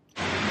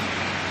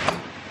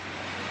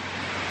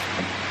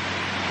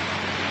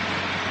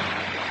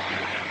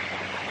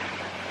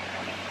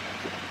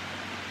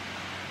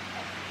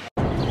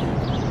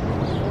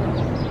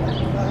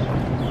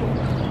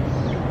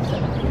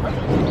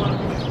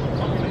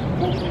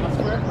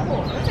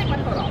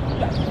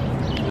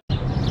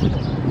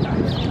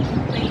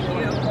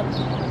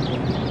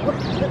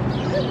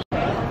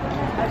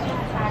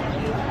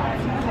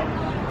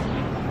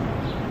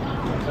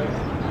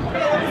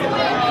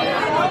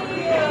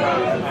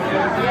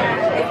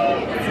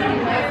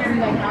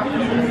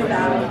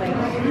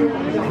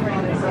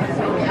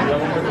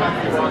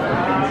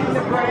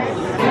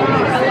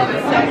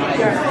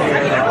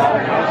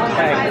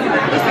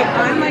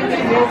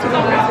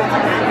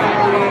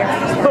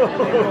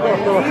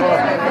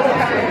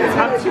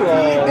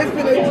 It's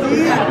been a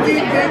deep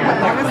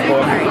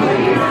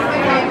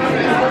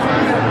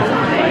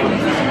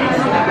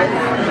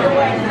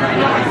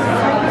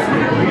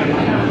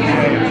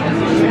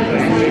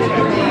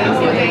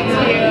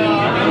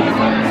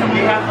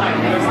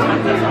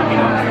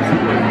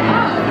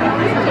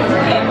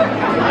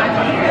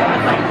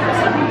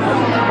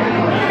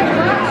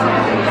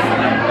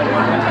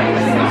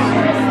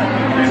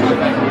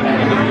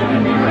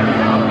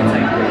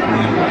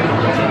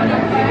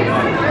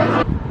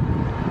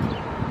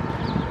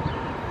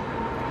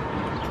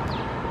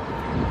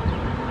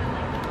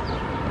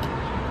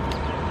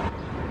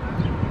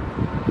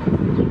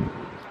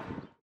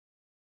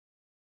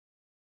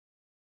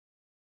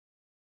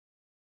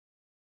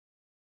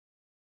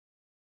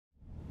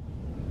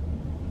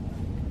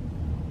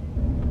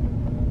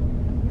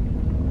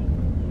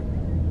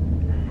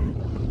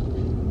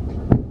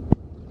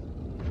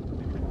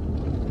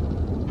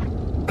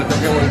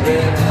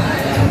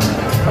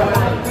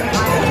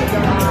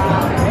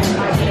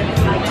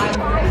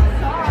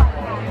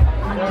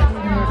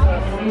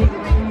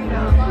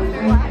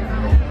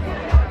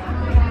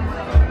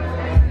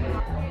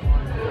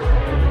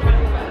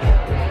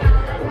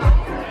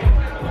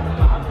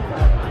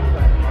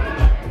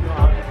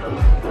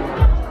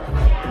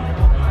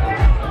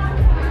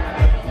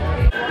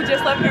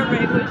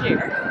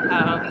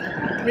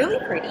Really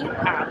pretty.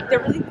 They're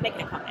really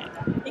making a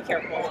comeback. Be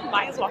careful.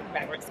 Maya's walking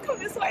backwards. Come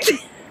this way.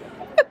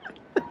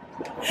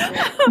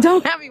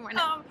 Don't have me right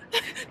now.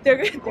 They're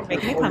making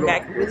a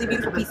comeback. Really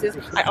beautiful pieces.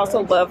 I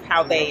also love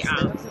how they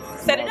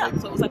set it up.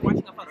 So it was like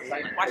watching a photo shoot,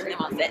 like watching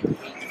them on set.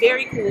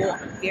 Very cool.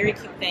 Very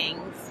cute things.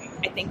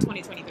 I think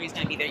 2023 is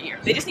going to be their year.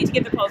 They just need to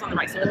get their clothes on the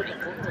right side.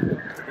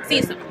 See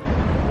you soon.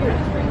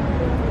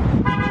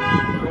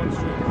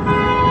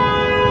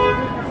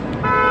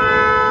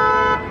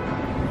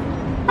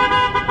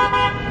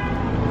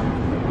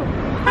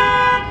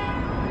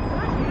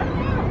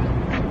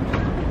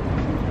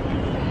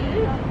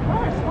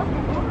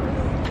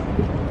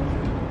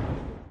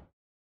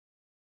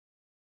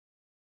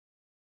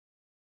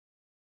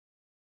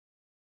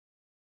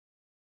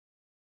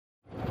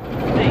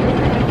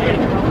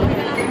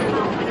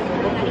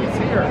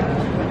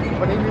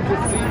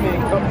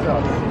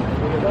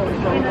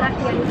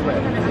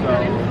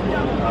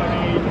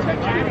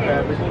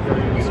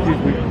 Excuse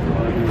me.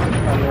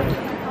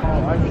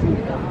 Oh, I see.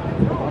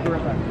 I'll be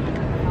right back.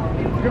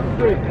 You're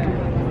free.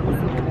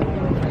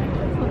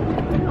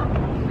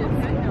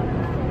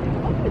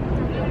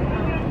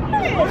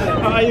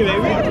 How are you, baby?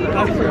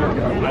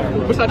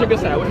 Which side's your good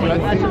side? Which one? Okay.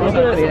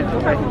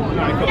 Alright,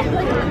 cool.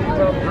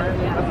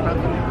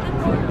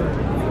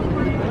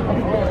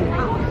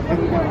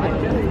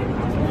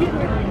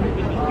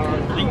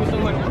 Thank you so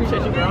much.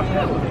 Appreciate you, girl.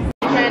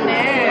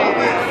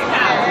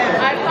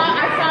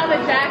 I saw the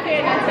jacket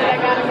and I said I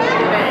gotta move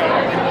it.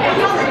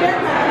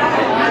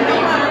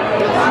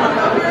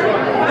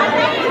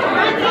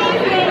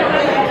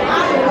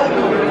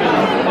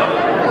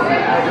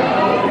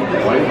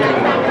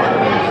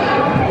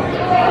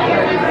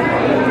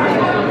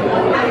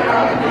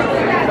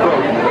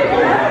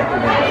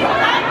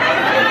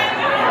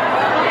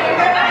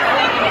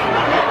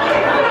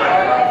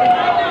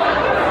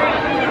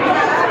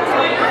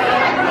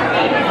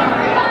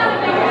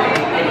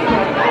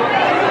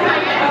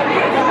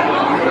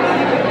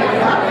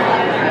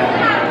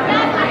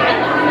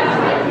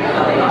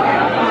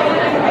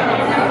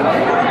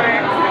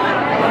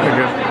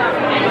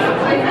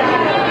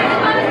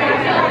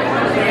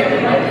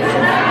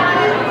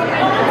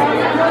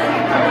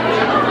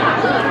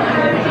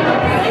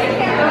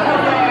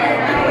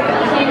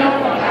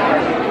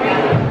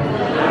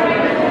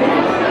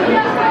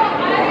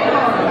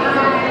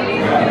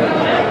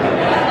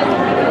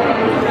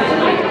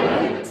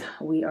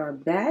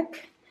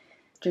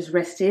 just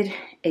rested,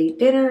 ate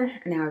dinner,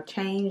 and now I've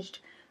changed.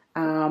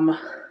 I'm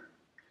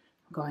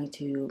going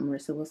to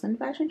Marissa Wilson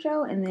fashion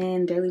show and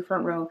then daily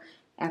front row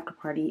after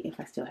party if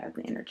I still have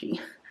the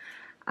energy.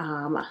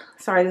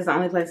 Sorry, this is the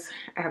only place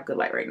I have good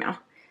light right now.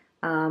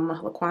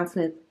 Laquan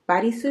Smith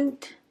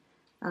bodysuit.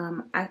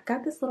 I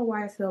got this little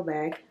YSL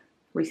bag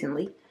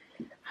recently.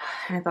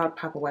 I thought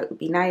Papa White would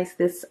be nice.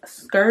 This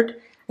skirt,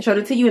 I showed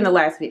it to you in the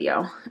last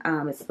video.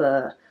 It's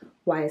the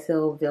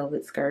YSL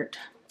velvet skirt.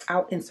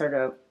 I'll insert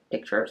a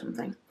picture or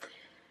something.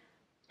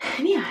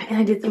 And yeah, and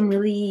I did some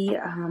really,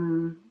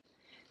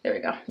 there we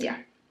go. Yeah.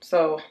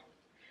 So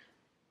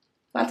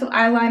lots of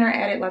eyeliner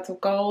added, lots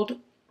of gold,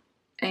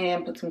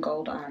 and put some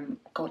gold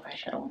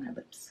eyeshadow on my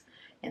lips,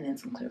 and then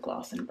some clear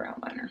gloss and brow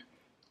liner.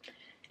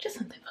 Just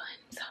something fun.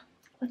 So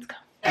let's go.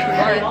 It's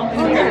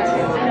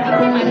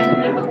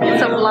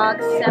a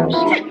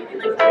vlogception.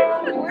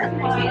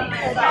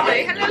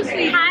 Hello,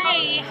 sweetie.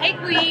 Hi. Hey,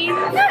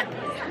 queens.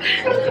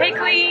 Hey,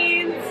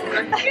 queens.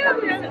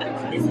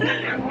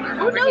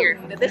 Over here.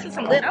 This is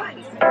some lip.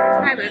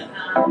 Hi, babe.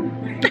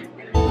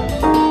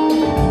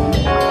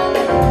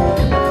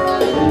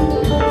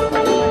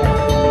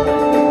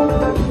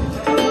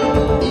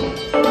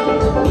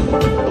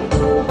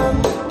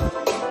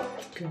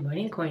 Good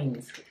morning,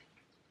 queens.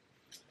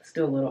 Let's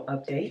do a little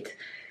update.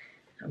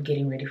 I'm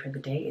getting ready for the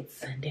day. It's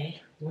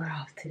Sunday. We're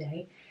off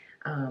today.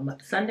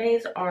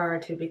 Sundays are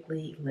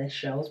typically less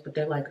shows, but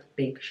they're like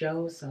big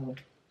shows, so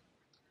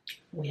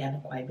we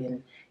haven't quite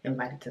been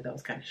invited to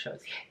those kind of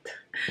shows yet.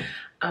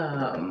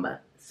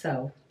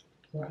 So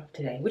we're off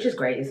today, which is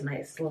great. It's a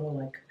nice little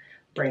like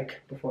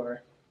break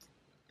before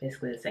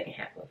basically the second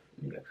half of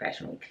New York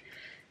Fashion Week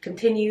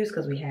continues,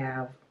 because we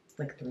have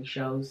like 3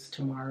 shows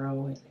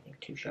tomorrow and I think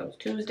 2 shows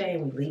Tuesday,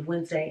 and we leave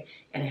Wednesday,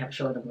 and I have a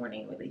show in the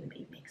morning and we leave in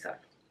the evening. So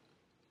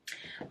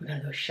we're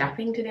gonna go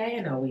shopping today.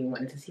 I know we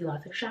wanted to see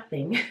lots of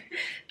shopping.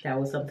 That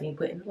was something you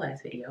put in the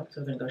last video.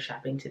 So we're gonna go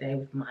shopping today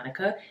with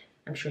Monica.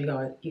 I'm sure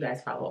you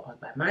guys follow All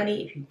By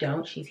Money. If you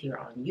don't, she's here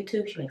on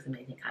YouTube. She makes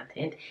amazing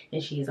content,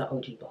 and she is an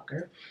OG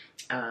blogger.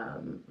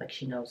 Like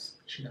she knows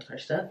her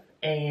stuff,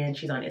 and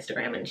she's on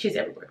Instagram, and she's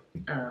everywhere.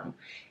 And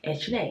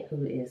Sinead,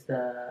 who is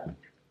the, I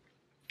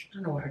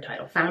don't know what her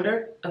title,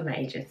 founder of my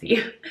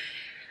agency.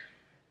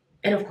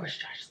 And of course,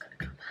 Josh is gonna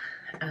come.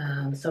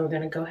 So we're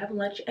gonna go have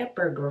lunch at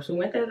Bergdorf's. We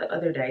went there the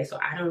other day, so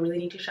I don't really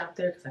need to shop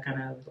there because I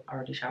kind of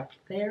already shopped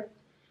there.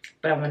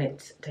 But I wanted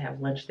to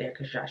have lunch there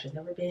because Josh has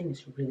never been.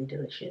 It's really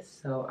delicious.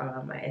 So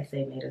my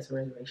SA made us a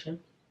reservation.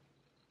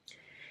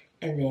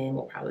 And then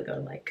we'll probably go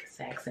to like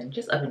Saks and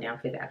just up and down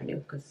 5th Avenue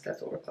because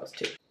that's what we're close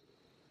to.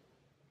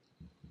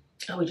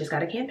 Oh, we just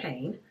got a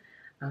campaign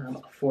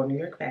for New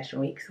York Fashion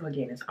Week. So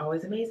again, it's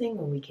always amazing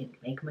when we can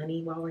make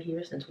money while we're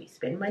here since we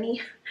spend money.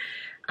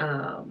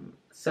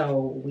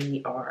 So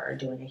we are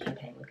doing a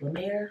campaign with La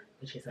Mer,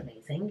 which is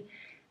amazing.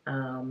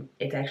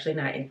 It's actually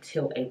not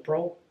until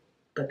April,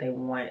 but they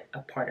want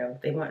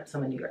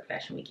some of New York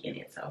Fashion Week in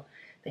it. So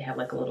they have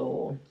like a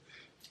little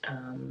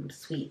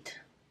suite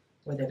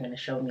where they're going to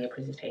show me a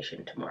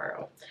presentation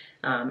tomorrow.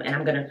 And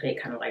I'm going to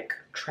create kind of like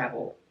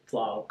travel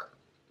vlog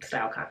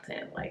style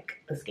content,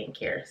 like the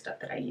skincare stuff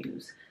that I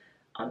use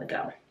on the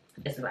go.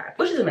 It's a vibe,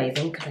 which is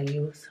amazing because I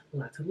use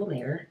lots of La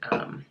Mer.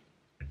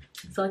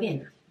 So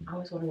again, I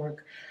always want to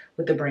work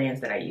with the brands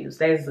that I use.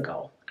 That is the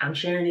goal. I'm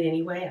sharing it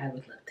anyway. I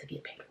would love to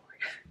get paid for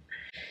it.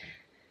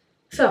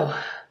 So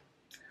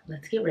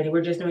let's get ready.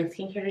 We're just doing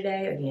skincare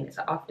today. Again, it's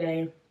an off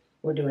day.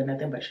 We're doing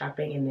nothing but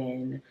shopping, and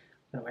then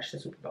I'm gonna watch the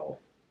Super Bowl.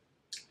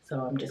 So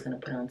I'm just gonna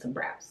put on some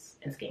brows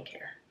and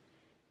skincare,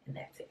 and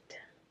that's it.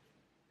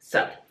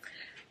 So,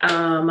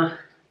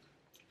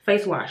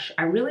 face wash.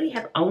 I really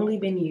have only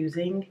been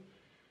using,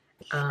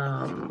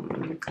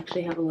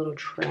 actually have a little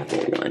travel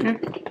one.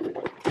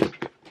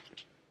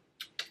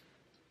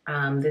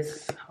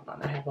 This, hold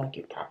on, I have like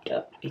it propped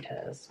up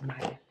because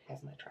mine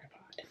has my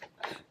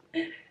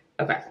tripod.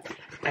 Okay,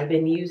 I've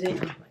been using,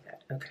 oh my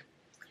god, okay.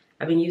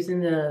 I've been using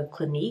the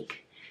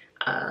Clinique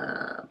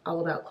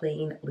All About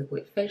Clean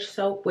liquid face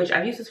soap, which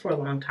I've used this for a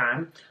long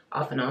time,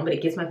 off and on, but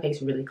it gets my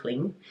face really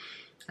clean.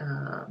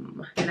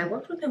 And I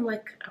worked with them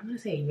like, I'm gonna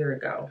say a year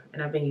ago,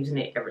 and I've been using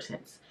it ever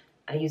since.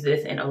 I use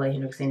this and Ole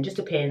Henriksen, just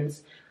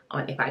depends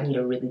on if I need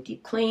a really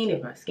deep clean,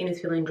 if my skin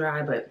is feeling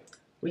dry, but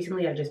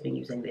recently I've just been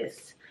using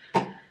this.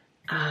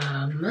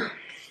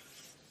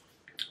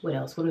 What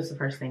else? What was the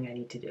first thing I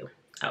need to do?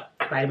 Oh,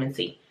 vitamin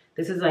C.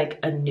 This is like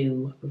a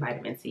new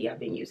vitamin C I've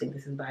been using.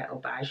 This is by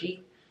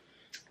Obagi.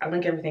 I'll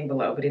link everything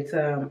below, but it's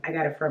I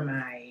got it from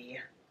my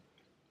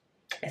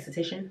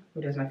esthetician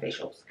who does my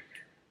facials.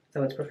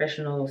 So it's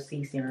Professional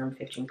C Serum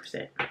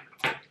 15%.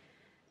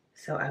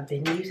 So I've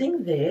been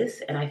using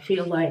this, and I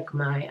feel like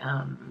my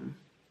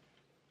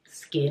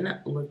skin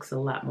looks a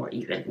lot more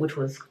even, which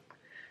was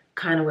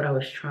kind of what I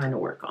was trying to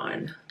work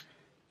on.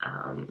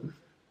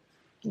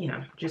 You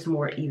know, just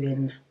more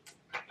even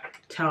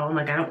tone.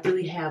 Like I don't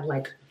really have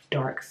like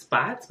dark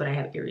spots, but I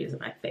have areas of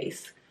my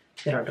face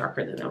that are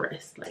darker than the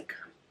rest. Like,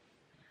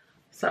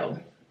 so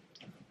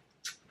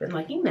been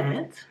liking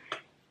that.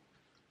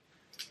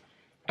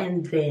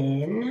 And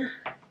then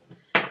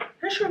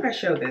not sure if I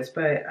showed this,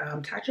 but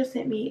Tasha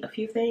sent me a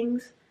few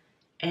things,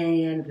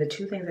 and the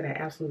two things that I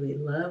absolutely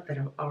love that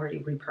I've already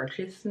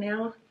repurchased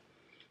now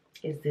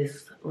is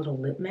this little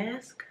lip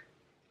mask.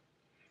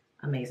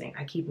 Amazing.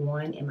 I keep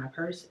one in my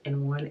purse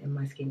and one in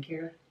my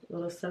skincare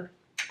little stuff.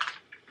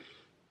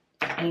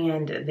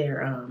 And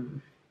they're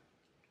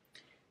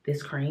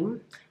this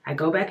cream. I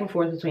go back and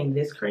forth between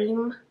this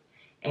cream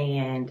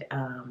and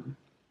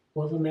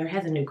well, La Mer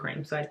has a new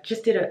cream, so I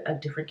just did a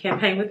different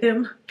campaign with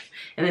them,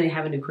 and then they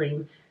have a new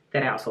cream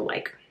that I also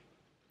like,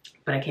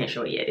 but I can't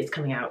show it yet. It's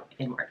coming out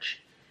in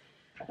March.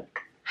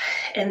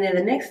 And then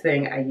the next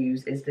thing I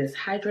use is this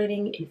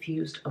hydrating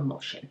infused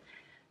emulsion.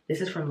 This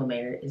is from La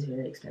Mer. It's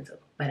very expensive,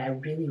 but I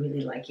really,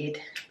 really like it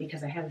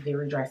because I have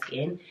very dry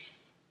skin,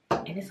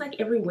 and it's like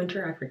every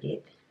winter I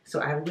forget. So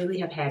I really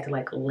have had to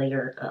like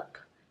layer up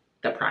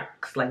the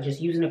products, like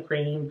just using a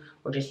cream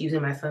or just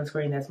using my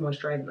sunscreen that's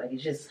moisturized. Like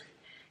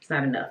it's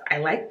not enough. I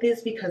like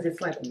this because it's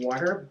like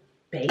water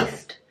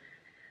based.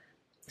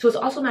 So it's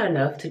also not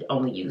enough to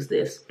only use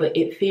this, but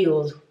it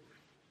feels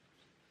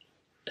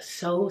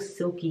so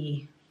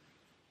silky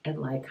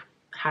and like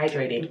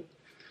hydrating.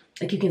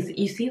 Like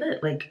you see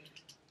that, like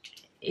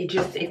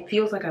it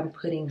feels like I'm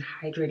putting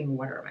hydrating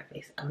water on my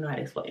face. I don't know how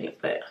to explain it,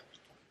 but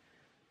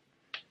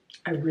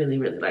I really,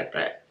 really like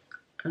that.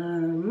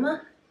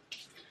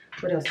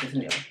 What else is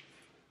new?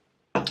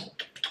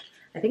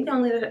 I think the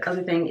only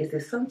other thing is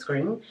this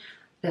sunscreen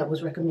that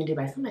was recommended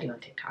by somebody on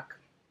TikTok.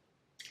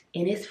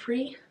 And it's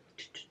free.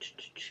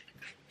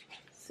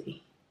 Let's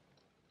see.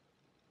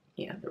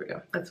 Yeah, there we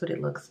go. That's what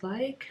it looks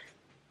like.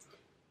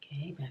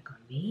 Okay, back on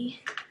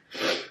me.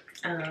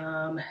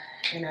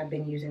 And I've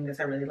been using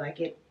this. I really like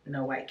it.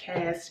 No white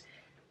cast.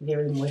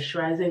 Very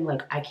moisturizing.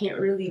 Like, I can't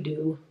really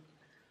do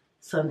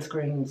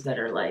sunscreens that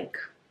are like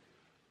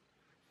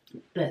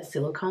that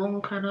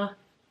silicone kind of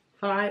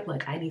vibe.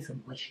 Like, I need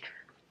some moisture.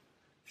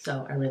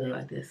 So I really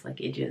like this.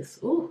 Like, it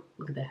just, ooh,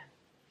 look at that.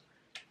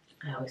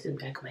 I always do the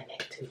back of my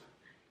neck too,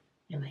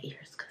 and my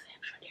ears because I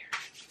have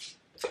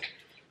short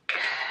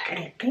hair.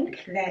 I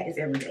think that is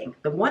everything.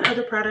 The one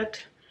other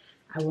product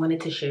I wanted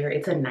to share,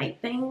 it's a night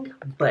thing,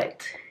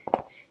 but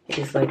it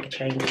just like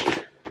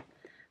changed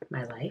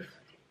my life.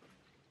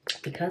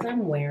 Because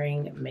I'm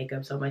wearing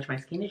makeup so much, my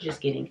skin is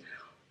just getting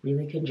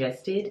really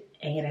congested,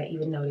 and I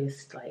even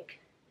noticed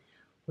like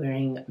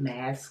wearing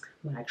masks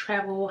when I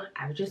travel,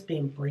 I've just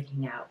been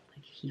breaking out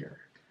like here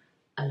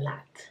a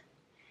lot.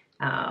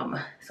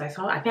 So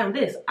I found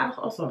this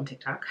also on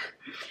TikTok.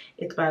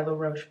 It's by La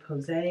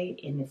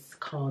Roche-Posay, and it's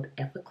called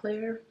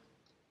Epiclair.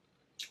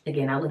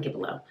 Again, I'll link it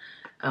below.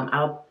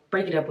 I'll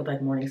break it up with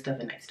like morning stuff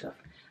and night stuff.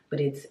 But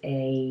it's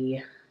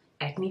a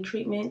acne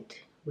treatment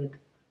with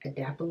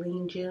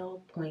adapalene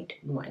gel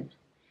 0.1.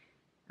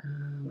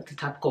 It's a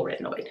topical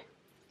retinoid.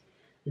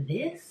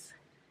 This,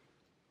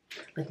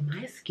 like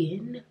my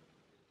skin,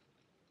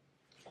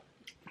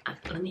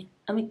 let me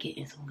get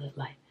in some good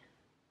light.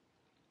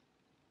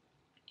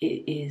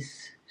 It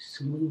is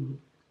smooth,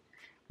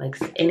 like,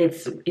 and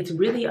it's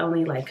really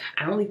only like,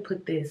 I only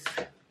put this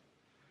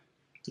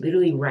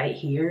literally right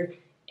here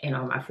and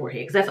on my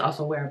forehead, because that's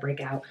also where I break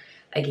out.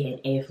 Again,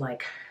 if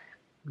like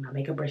my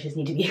makeup brushes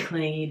need to be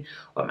clean,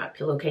 or my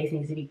pillowcase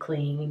needs to be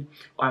clean,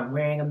 or I'm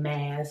wearing a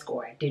mask,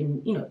 or I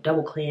didn't, you know,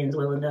 double cleanse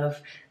well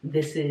enough,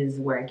 this is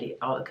where I get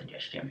all the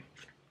congestion.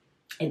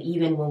 And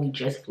even when we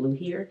just flew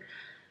here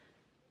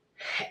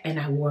and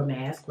I wore a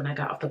mask when I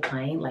got off the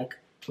plane, like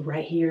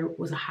right here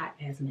was a hot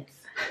ass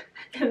mess.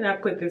 And I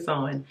put this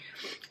on,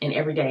 and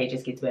every day it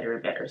just gets better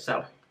and better.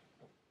 So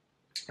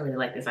I really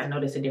like this. I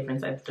noticed a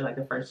difference after like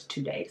the first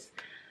 2 days.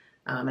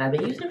 And I've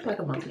been using it for like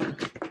a month now.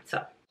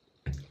 So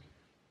I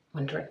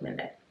want to recommend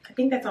that. I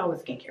think that's all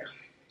with skincare.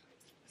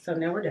 So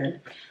now we're done.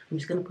 I'm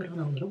just gonna put on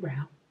a little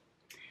brow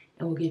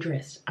and we'll get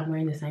dressed. I'm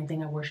wearing the same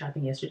thing I wore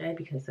shopping yesterday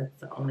because that's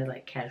the only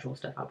like casual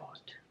stuff I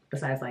bought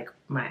besides like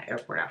my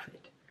airport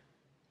outfit.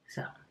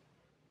 So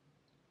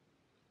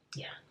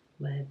yeah,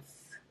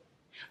 let's,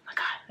 oh my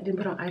God, I didn't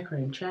put on eye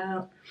cream,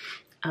 child.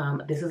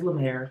 This is La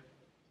Mer,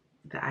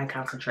 the eye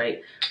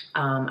concentrate.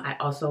 I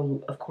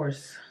also, of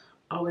course,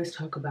 always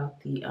talk about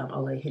the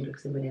Olay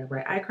Hendrickson Banana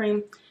Bright Eye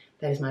Cream.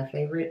 That is my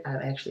favorite.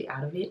 I'm actually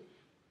out of it.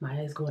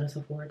 Maya is going to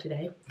Sephora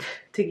today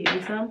to get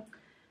me some.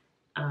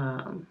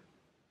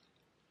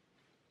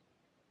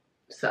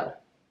 So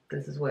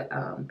this is what,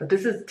 but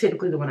this is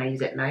typically the one I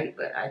use at night,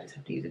 but I just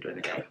have to use it during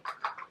the day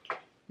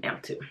now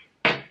too.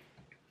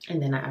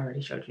 And then I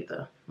already showed you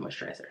the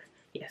moisturizer.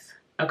 Yes.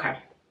 Okay.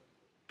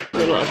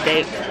 Little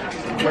update.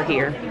 We're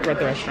here. We're at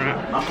the restaurant.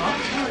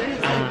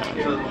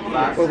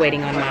 We're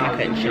waiting on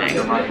Monica and Shanae.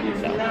 So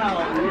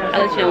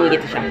I'll let you know when we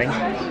get to shopping.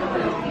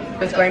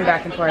 Just going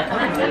back and forth.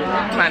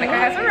 Monica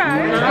has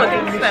arrived.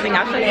 Looking stunning.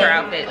 I'll show you her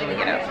outfit when we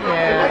get up.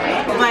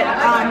 Yeah. But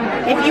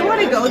if you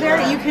want to go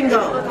there, you can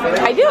go.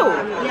 I do.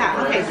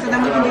 Yeah. Okay. So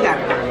then we can do that.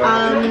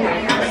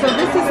 So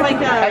this is like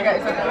a.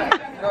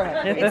 Go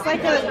ahead. It's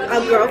like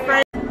a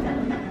girlfriend.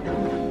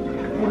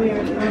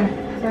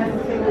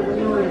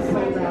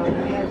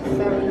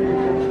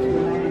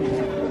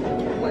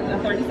 What,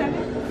 37?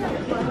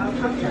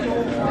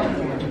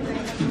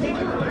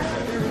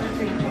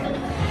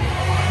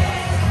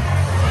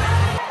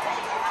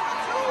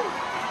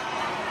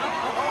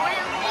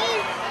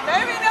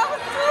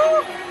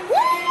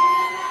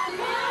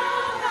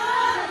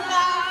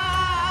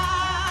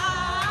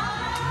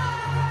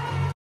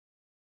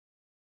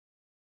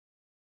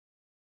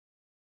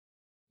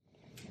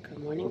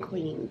 morning,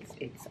 Queens.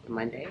 It's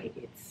Monday.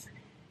 It's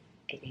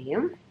 8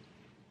 a.m.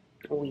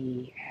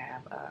 We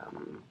have a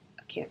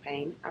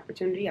campaign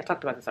opportunity. I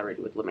talked about this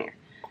already with Lemaire.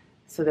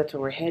 So that's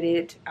where we're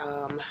headed.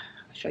 I'll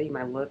show you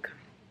my look.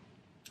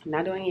 I'm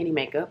not doing any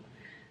makeup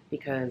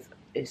because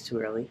it's too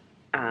early.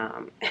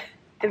 And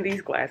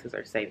these glasses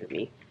are saving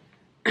me.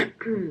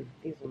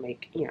 These will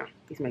make,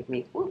 these make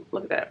me, ooh,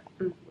 look at that.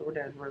 We're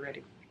done. We're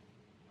ready.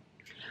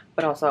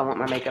 But also I want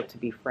my makeup to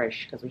be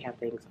fresh because we have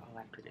things all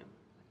afternoon.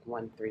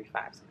 1, 3,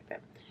 5, something like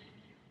that.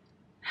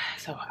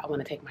 So I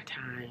want to take my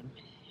time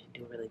and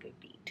do a really good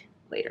beat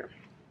later.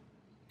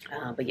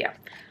 But yeah,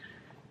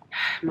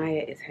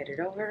 Maya is headed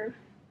over,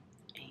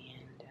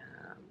 and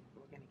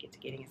we're going to get to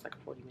getting, it's like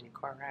a 40-minute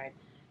car ride.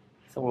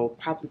 So we'll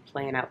probably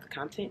plan out the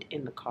content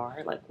in the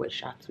car, like what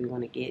shots we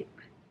want to get.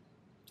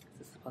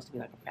 This is supposed to be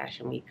like a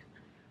fashion week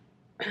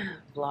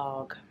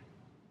vlog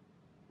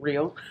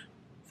reel.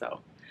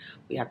 So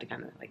we have to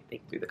kind of like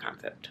think through the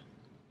concept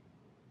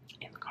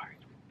in the car.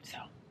 So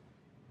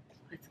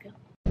let's go.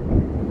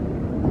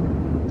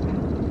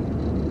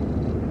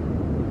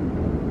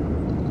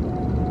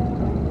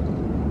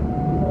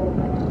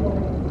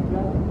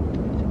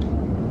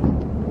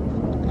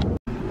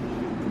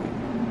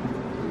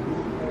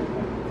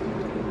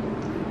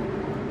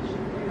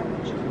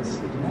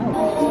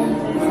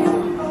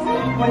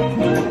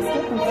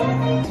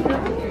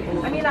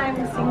 I mean, I'm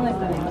seeing like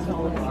the names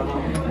all the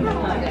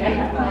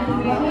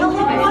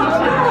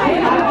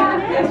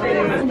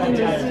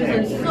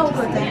It's so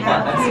good to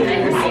have you.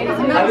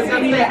 I was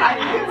going to say, I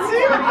didn't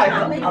see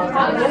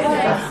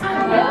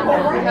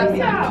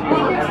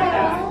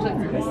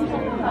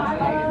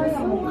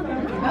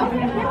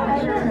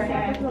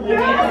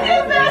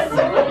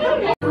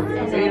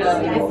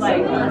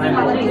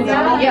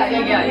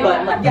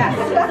Yeah. But yes.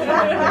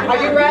 Are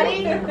you ready?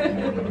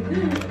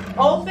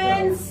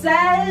 Open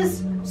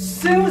says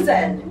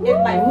Susan. If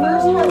my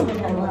first husband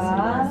had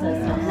listened to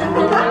this.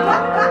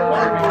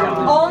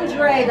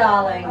 Andre,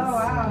 darlings. Oh,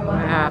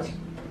 wow.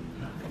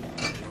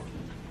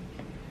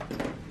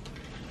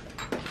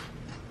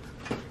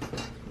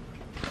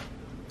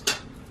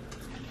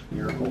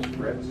 Miracle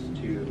spritz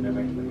to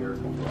mimic the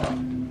miracle drop.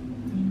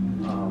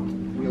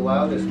 We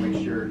allow this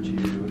mixture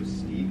to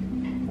steep.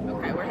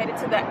 Okay, we're headed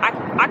to the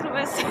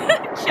Octopus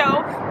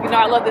show. You know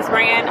I love this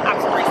brand.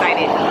 I'm super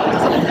excited.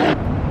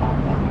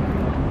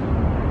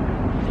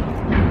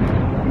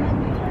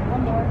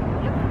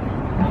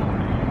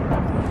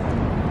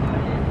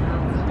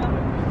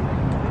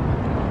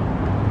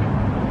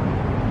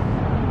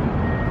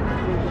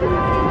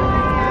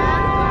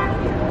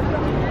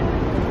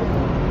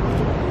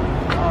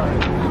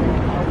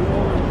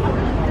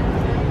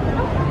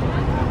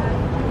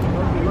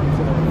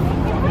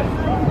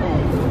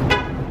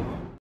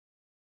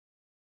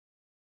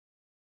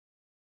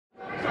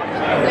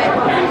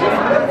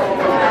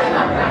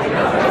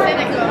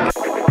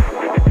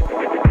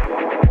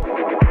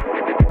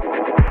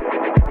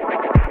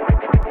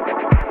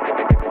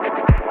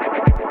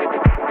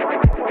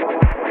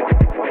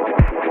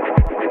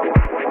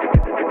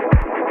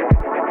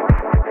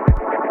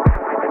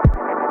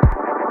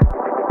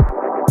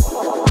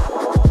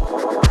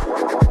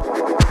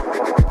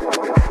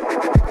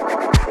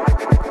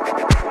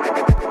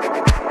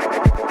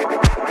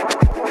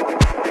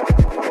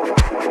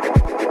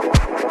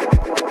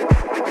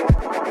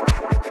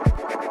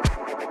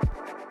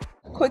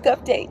 Quick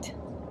update.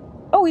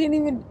 Oh, we didn't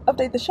even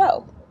update the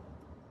show.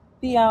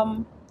 The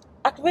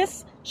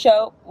Activist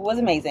show was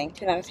amazing.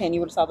 10 out of 10. You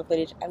would have saw the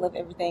footage. I love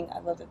everything. I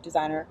love the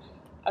designer.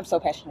 I'm so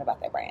passionate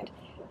about that brand.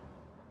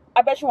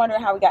 I bet you're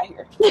wondering how we got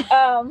here.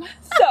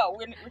 So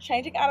we're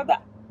changing out of the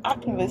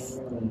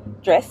Activist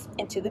dress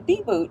into the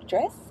B-boot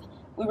dress.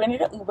 We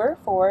rented an Uber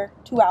for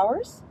 2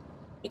 hours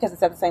because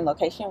it's at the same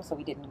location, so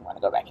we didn't want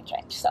to go back and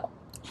change. So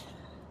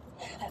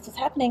that's what's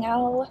happening.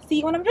 I'll see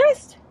you when I'm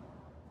dressed.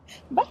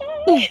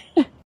 Bye.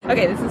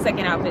 Okay, this is the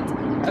second outfit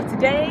of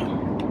today.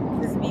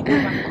 This is me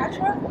with my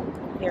Patra.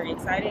 Very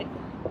excited.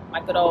 My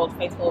good old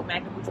faithful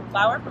Magna Boutique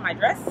flower for my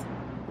dress.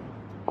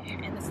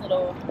 And this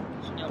little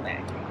Chanel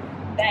bag.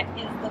 That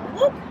is the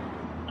look.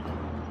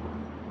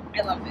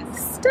 I love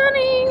this.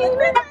 Stunning.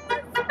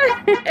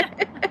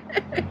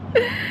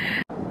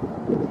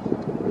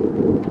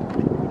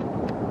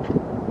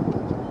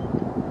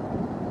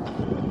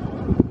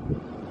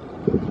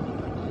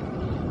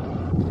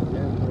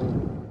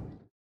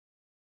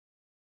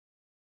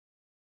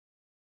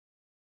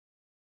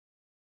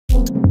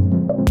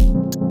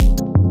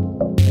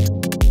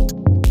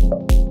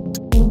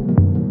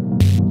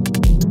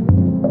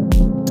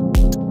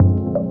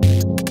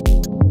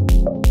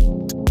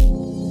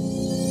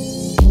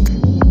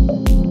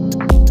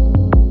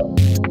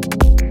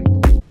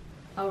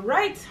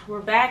 We're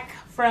back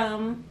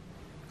from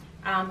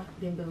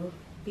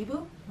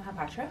Bibu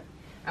Mahapatra.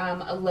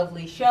 A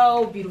lovely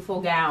show, beautiful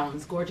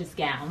gowns, gorgeous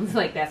gowns.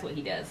 Like, that's what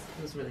he does.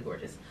 It was really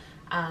gorgeous.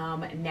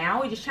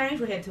 Now we just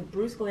changed. We're headed to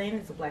Bruce Glenn.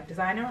 It's a black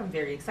designer. I'm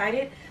very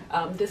excited.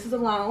 This is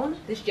alone.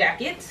 This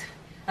jacket.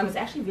 It's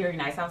actually very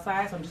nice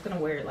outside, so I'm just gonna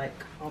wear it like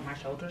on my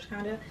shoulders,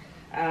 kind of.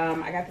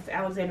 I got this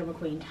Alexander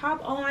McQueen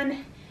top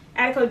on,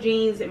 Attico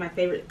jeans, and my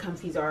favorite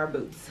Comfy Zara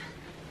boots.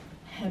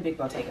 And big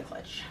Bottega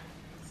clutch.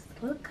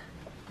 Look,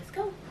 let's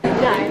go.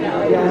 Yeah, I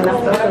know.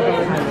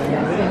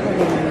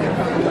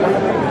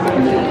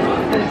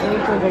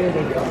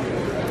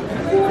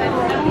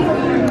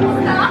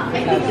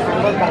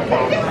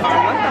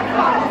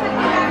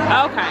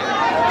 Okay.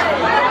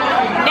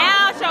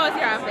 Now show us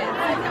your outfits.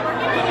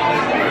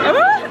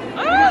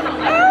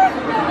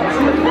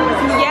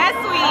 Yes,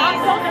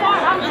 sweetie.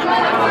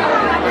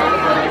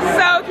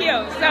 So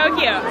cute, so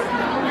cute.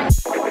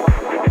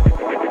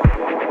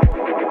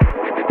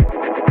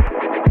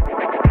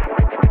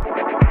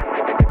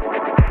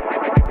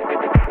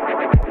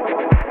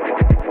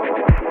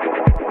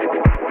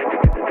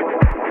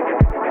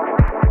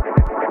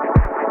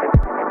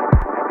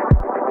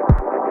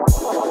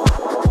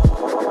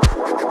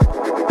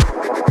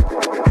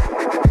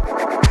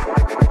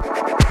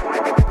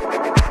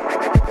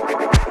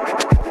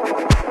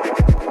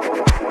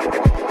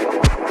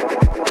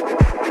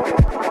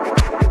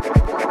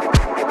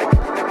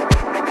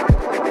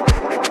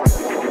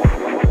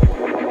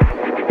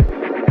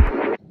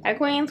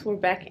 Queens, we're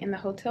back in the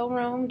hotel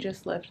room.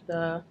 Just left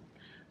the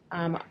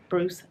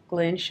Bruce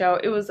Glenn show.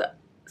 It was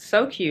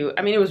so cute.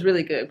 I mean, it was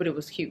really good, but it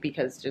was cute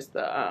because just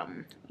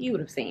the you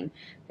would have seen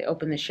they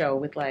opened the show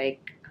with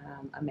like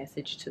a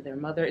message to their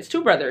mother. It's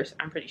two brothers,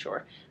 I'm pretty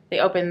sure.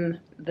 They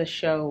opened the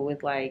show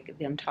with like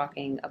them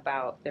talking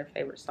about their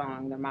favorite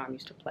song their mom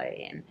used to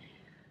play, and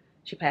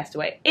she passed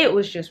away. It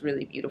was just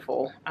really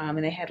beautiful.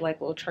 And they had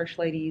like little church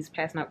ladies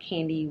passing out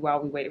candy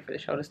while we waited for the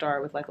show to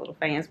start with like little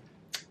fans.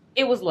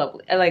 It was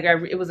lovely. Like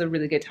it was a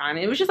really good time.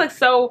 It was just like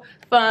so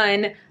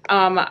fun.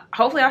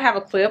 Hopefully I'll have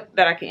a clip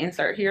that I can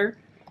insert here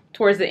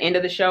towards the end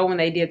of the show when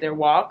they did their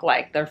walk,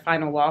 like their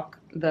final walk.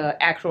 The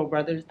actual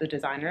brothers, the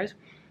designers,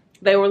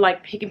 they were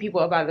like picking people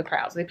up out of the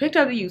crowd. So they picked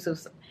up the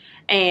Yusufs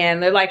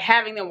and they're like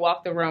having them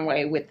walk the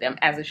runway with them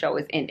as the show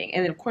is ending.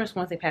 And then of course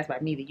once they passed by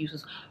me, the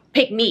Yusufs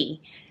picked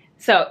me.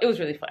 So it was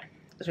really fun.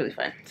 It was really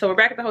fun. So we're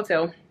back at the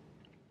hotel.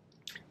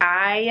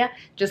 I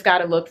just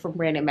got a look from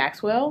Brandon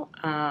Maxwell,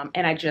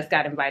 and I just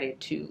got invited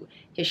to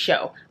his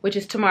show, which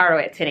is tomorrow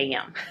at 10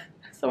 a.m.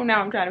 So now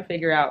I'm trying to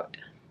figure out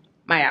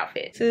my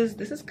outfit.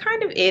 This is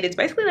kind of it. It's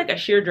basically like a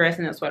sheer dress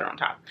and a sweater on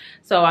top.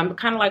 So I'm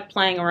kind of like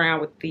playing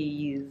around with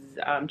these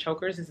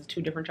chokers. This is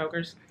two different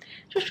chokers.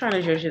 Just trying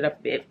to zhuzh it up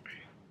a bit.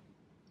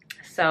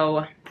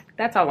 So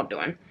that's all I'm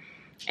doing.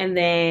 And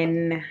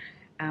then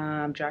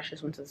Josh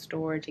just went to the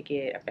store to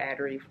get a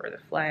battery for the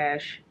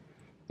flash.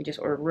 We just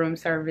ordered room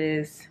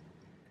service.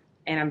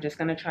 And I'm just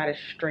gonna try to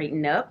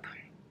straighten up.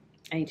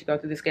 I need to go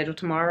through the schedule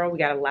tomorrow. We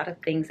got a lot of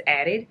things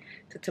added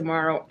to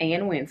tomorrow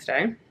and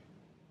Wednesday.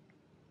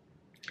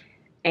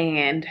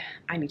 And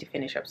I need to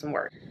finish up some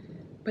work.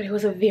 But it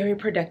was a very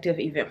productive,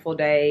 eventful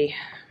day.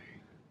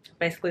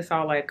 Basically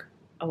saw like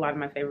a lot of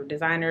my favorite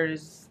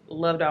designers.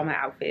 Loved all my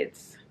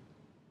outfits.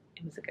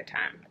 It was a good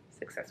time.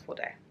 Successful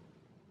day.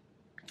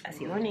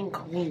 Good morning,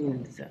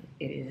 Queens.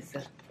 It is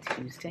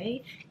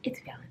Tuesday. It's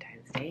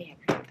Valentine's Day.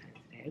 Happy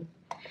Valentine's Day.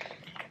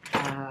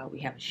 We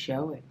have a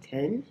show at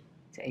 10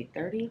 to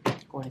 8:30.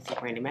 Going to see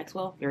Brandon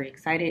Maxwell. Very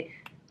excited.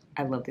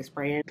 I love this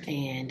brand,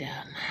 and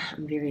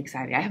I'm very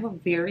excited. I have a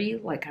very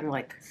like kind of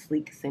like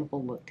sleek,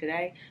 simple look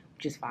today,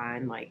 which is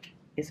fine. Like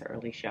it's an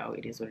early show.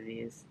 It is what it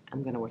is.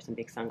 I'm gonna wear some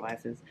big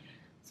sunglasses,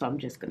 so I'm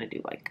just gonna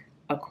do like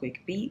a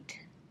quick beat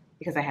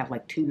because I have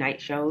like 2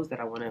 night shows that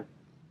I want to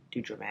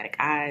do dramatic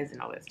eyes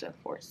and all that stuff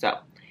for. So,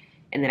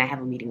 and then I have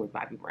a meeting with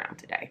Bobby Brown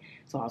today,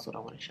 so I also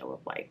don't want to show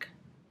up like.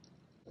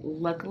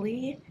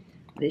 Luckily,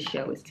 this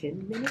show is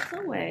 10 minutes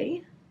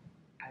away.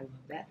 I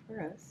love that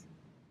for us.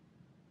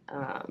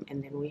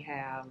 And then we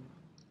have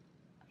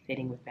a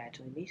fitting with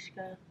Bachelor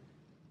Mishka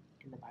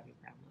and the Bobby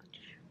Brown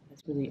lunch.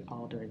 That's really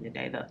all during the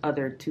day. The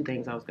other 2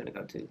 things I was going to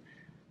go to,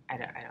 I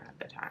don't have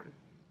the time.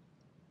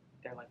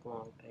 They're like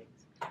long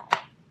things.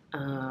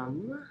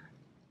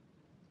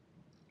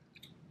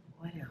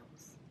 What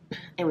else?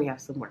 And we have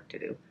some work to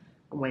do.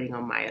 I'm waiting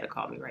on Maya to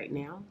call me right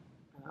now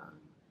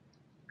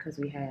because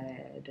we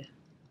have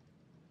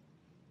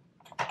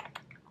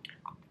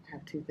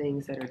 2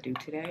 things that are due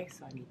today,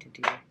 so I need to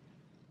do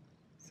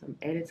some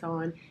edits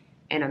on,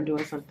 and I'm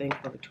doing something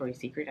for Victoria's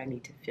Secret. I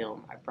need to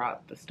film. I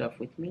brought the stuff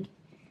with me.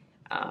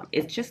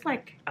 It's just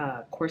like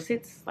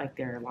corsets, like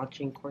they're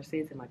launching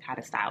corsets and like how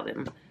to style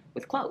them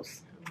with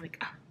clothes. I'm like,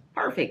 oh,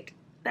 perfect.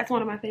 That's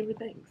one of my favorite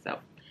things. So,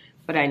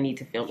 but I need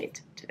to film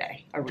it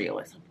today, a reel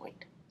at some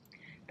point.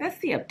 That's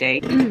the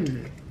update. All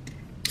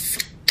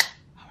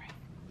right,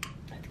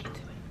 let's get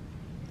to it.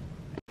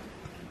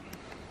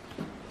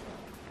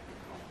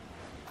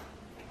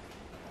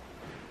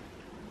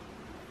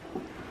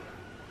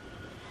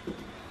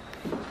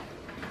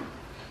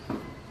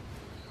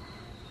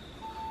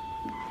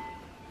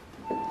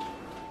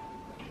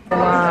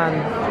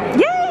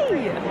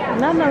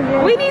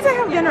 No, we need to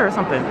have dinner or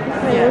something.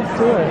 Yeah, let's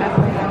do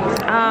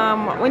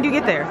it. When do you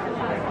get there?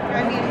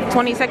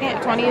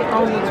 22nd, 20th?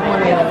 On the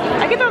 20th.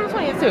 I get there on the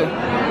 20th too.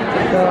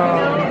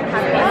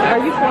 Are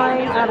you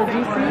flying out of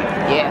DC?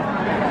 Yeah.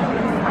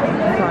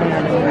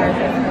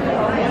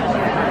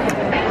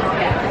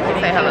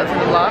 Say hello to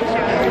the vlog.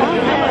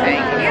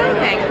 Thank you.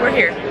 Thanks. We're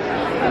here.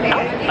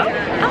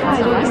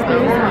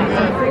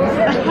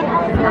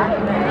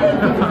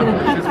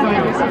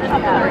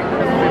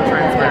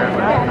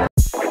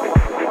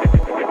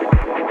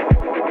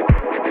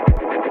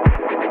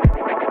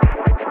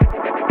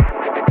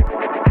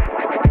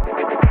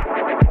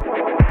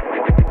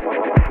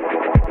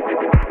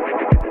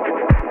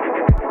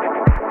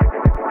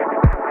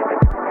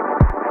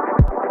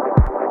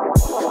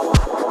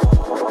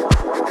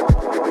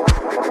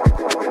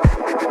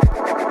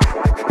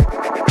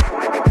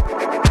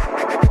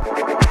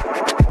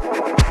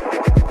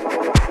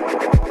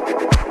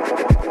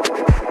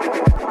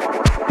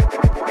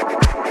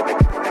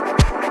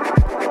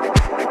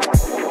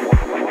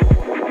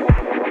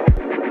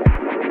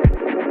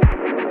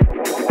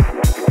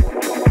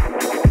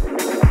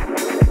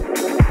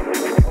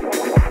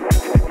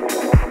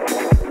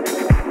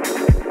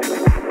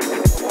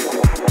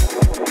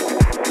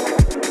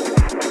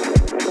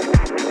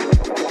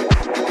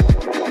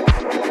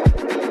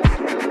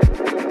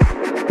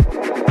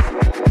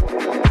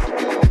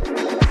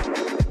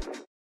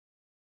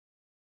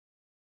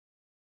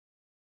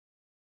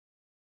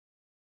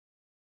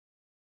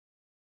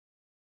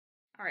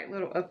 All right,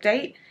 little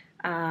update.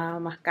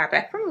 Got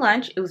back from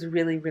lunch. It was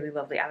really, really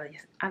lovely.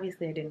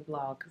 Obviously, I didn't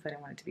vlog because I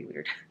didn't want it to be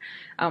weird.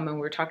 And we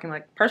were talking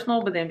like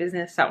personal, but then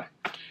business. So,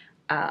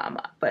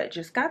 but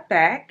just got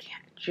back.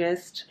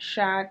 Just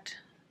shot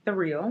the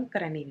reel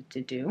that I needed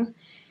to do.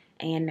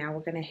 And now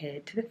we're going to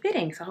head to the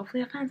fitting. So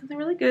hopefully I find something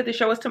really good. The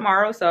show is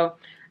tomorrow. So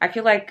I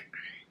feel like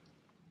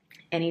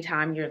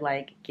anytime you're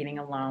like getting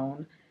a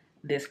loan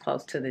this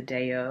close to the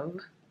day of,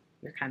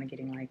 you're kind of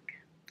getting like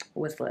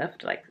what's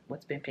left, like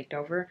what's been picked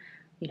over.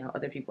 You know,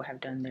 other people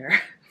have done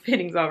their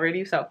fittings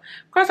already. So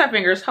cross our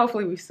fingers.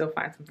 Hopefully we still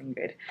find something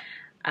good.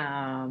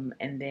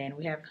 And then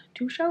we have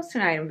 2 shows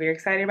tonight I'm very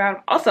excited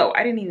about. Also,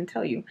 I didn't even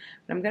tell you,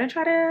 but I'm going to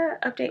try to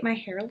update my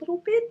hair a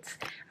little bit.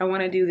 I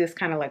want to do this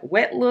kind of like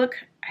wet look.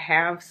 I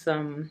have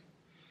some,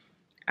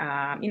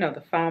 you know,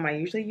 the foam I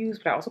usually use,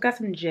 but I also got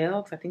some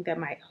gel because I think that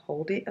might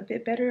hold it a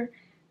bit better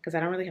because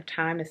I don't really have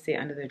time to sit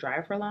under the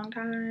dryer for a long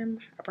time.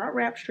 I brought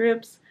wrap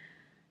strips,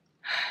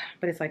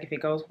 but it's like if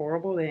it goes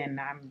horrible, then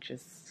I'm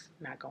just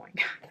not going.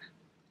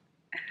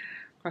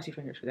 Cross your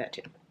fingers for that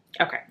too.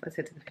 Okay, let's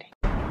head to the fitting.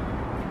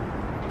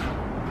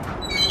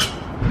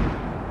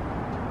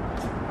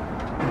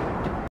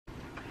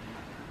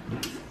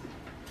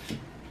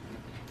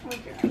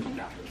 Okay, I can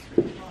drop this.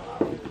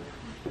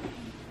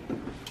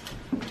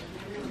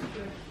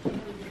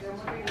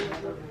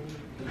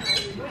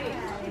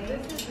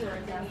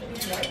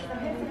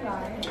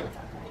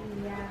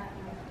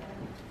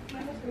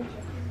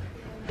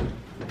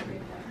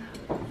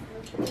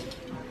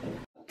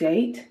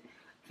 Date.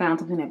 Found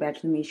something at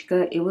Bachelor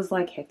Mishka. It was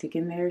like hectic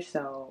in there,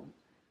 so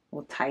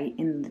well tight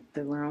in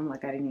the room.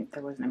 Like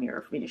there wasn't a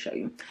mirror for me to show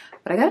you.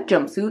 But I got a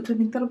jumpsuit, so I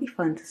think that'll be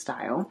fun to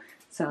style.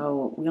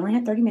 So we only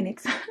had 30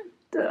 minutes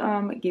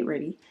to get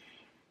ready.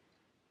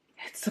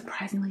 It's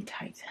surprisingly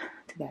tight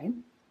today.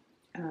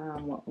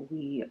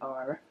 We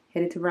are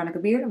headed to Veronica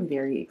Beard. I'm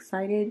very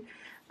excited.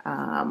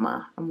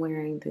 I'm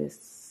wearing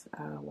this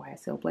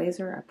YSL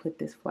blazer. I put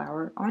this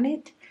flower on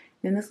it.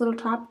 Then this little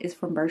top is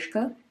from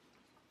Bershka.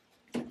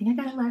 I think I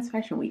got it last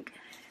Fashion Week.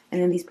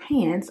 And then these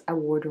pants I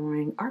wore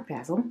during Art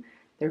Basel.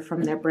 They're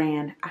from their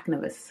brand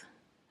Aknavus.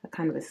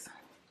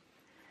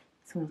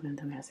 Someone's gonna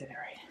tell me how to say that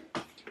right.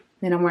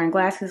 Then I'm wearing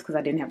glasses because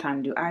I didn't have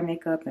time to do eye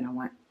makeup and I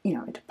want, you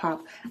know, it to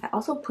pop. I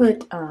also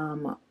put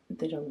the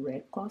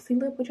red glossy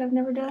lip, which I've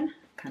never done.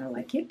 Kind of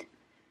like it.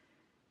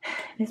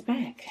 And it's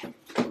back.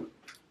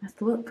 That's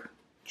the look.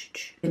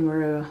 And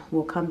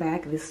we'll come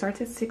back. This starts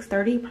at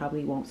 6:30.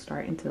 Probably won't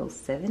start until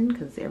 7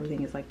 because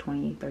everything is like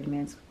 20-30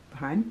 minutes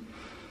behind.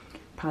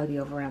 Probably be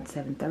over around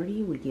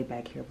 7:30. We get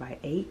back here by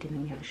 8 and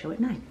then we have a show at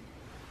 9.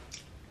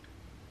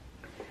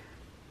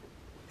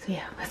 So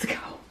yeah, let's go.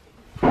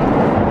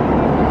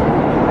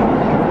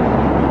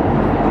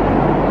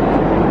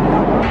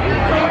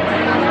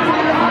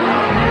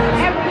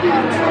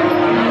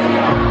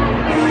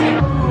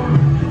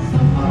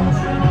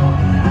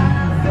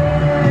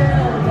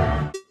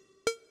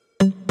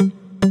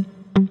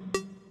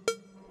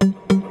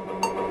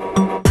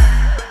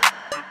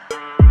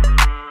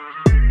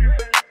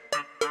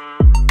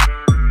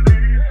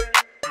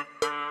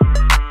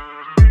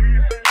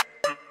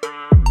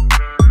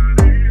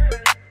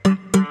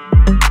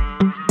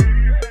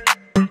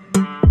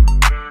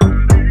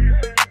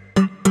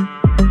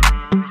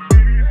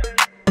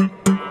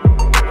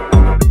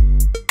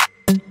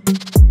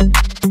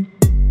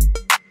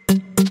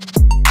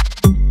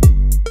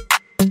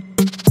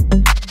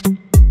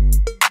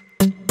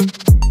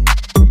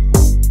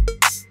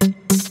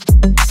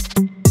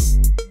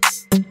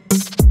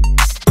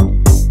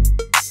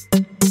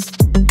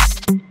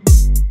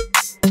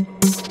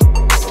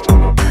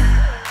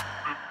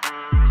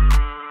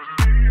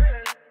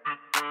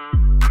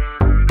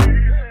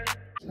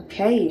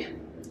 Okay,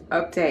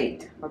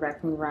 update. We're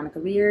back from Veronica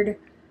Beard.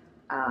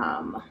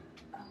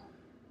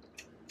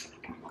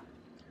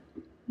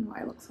 don't know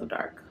why I look so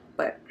dark,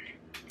 but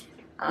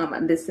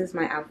this is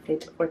my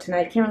outfit for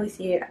tonight. Can't really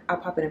see it. I'll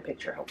pop in a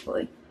picture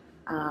hopefully.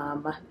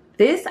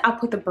 This, I'll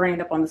put the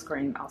brand up on the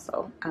screen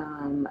also.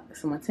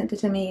 Someone sent it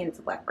to me and it's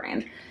a black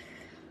brand.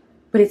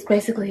 But it's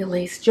basically a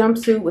lace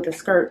jumpsuit with a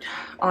skirt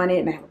on it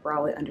and I have a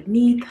bralette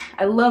underneath.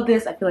 I love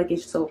this. I feel like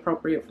it's so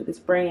appropriate for this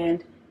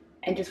brand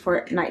and just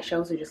for night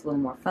shows are just a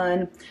little more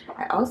fun.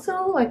 I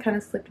also like kind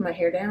of slicked my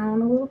hair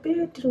down a little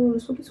bit, did a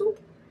little swoopy swoop.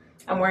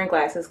 I'm wearing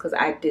glasses because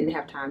I didn't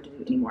have time to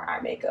do any more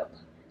eye makeup.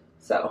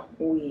 So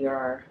we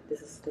are,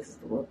 this is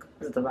the look,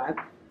 this is the vibe.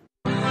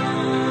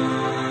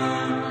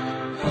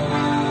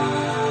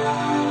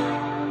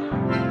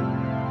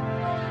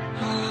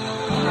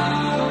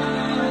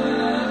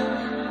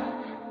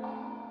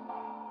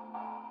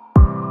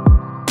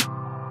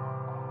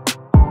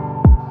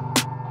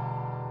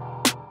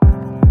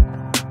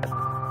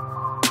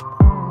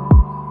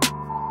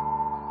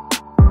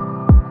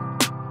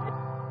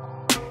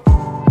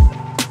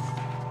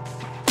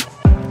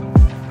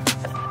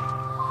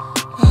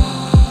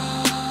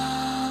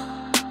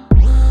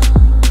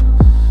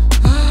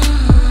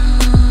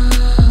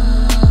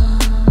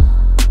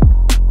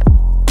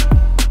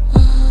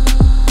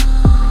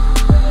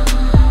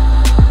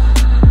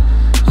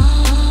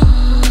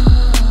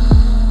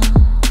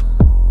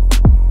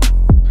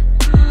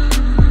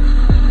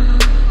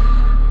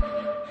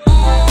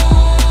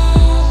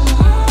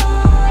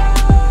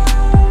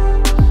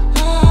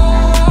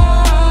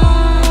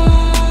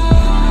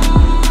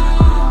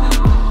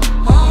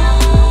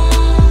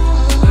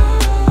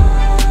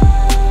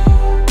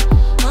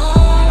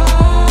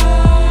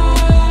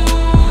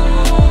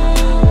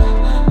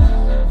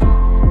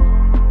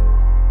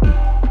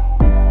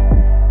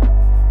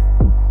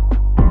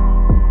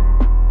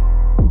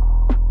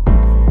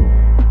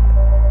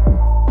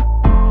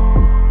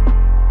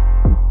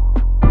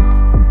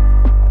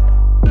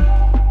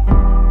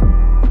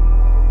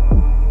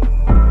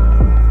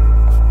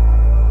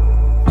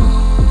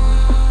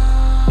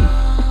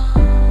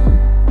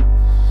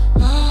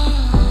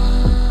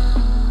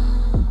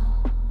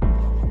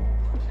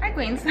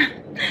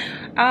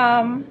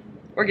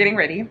 We're getting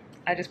ready.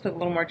 I just put a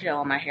little more gel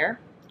on my hair.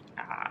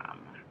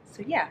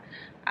 So yeah,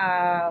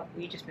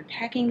 we just been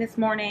packing this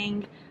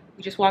morning.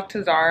 We just walked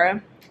to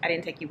Zara. I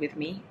didn't take you with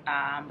me,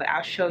 but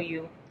I'll show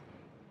you.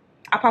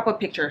 I'll pop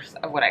up pictures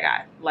of what I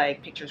got,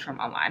 like pictures from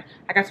online.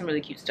 I got some really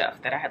cute stuff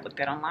that I had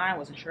looked at online,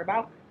 wasn't sure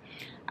about.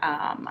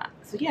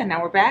 So yeah,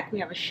 now we're back. We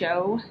have a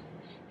show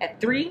at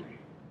 3.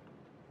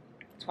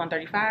 It's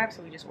 1:35,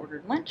 so we just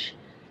ordered lunch,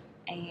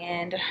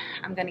 and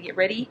I'm gonna get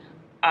ready.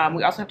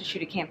 We also have to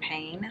shoot a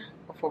campaign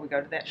before we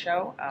go to that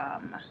show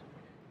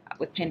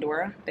with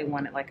Pandora. They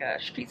wanted like a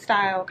street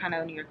style kind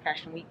of New York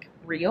Fashion Week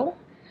reel.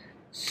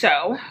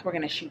 So we're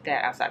going to shoot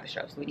that outside the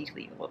show. So we need to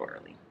leave a little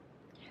early.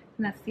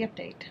 And that's the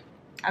update.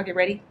 I'll get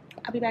ready.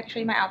 I'll be back and show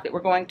you my outfit.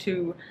 We're going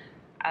to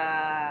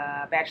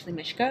Bachelor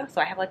Mishka.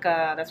 So I have like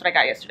a, that's what I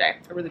got yesterday.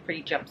 A really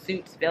pretty jumpsuit.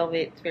 It's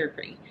velvet. It's very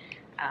pretty.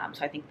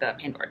 So I think the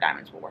Pandora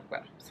diamonds will work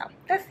well. So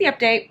that's the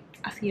update.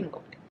 I'll see you in a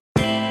little bit.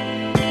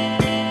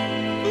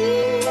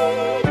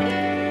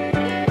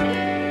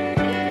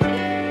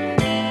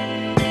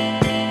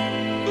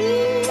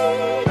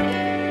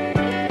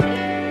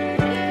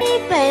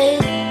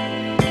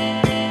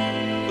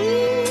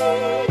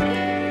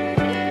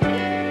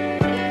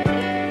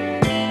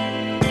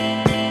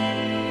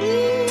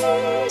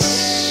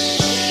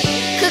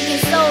 Cooking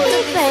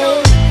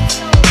soul,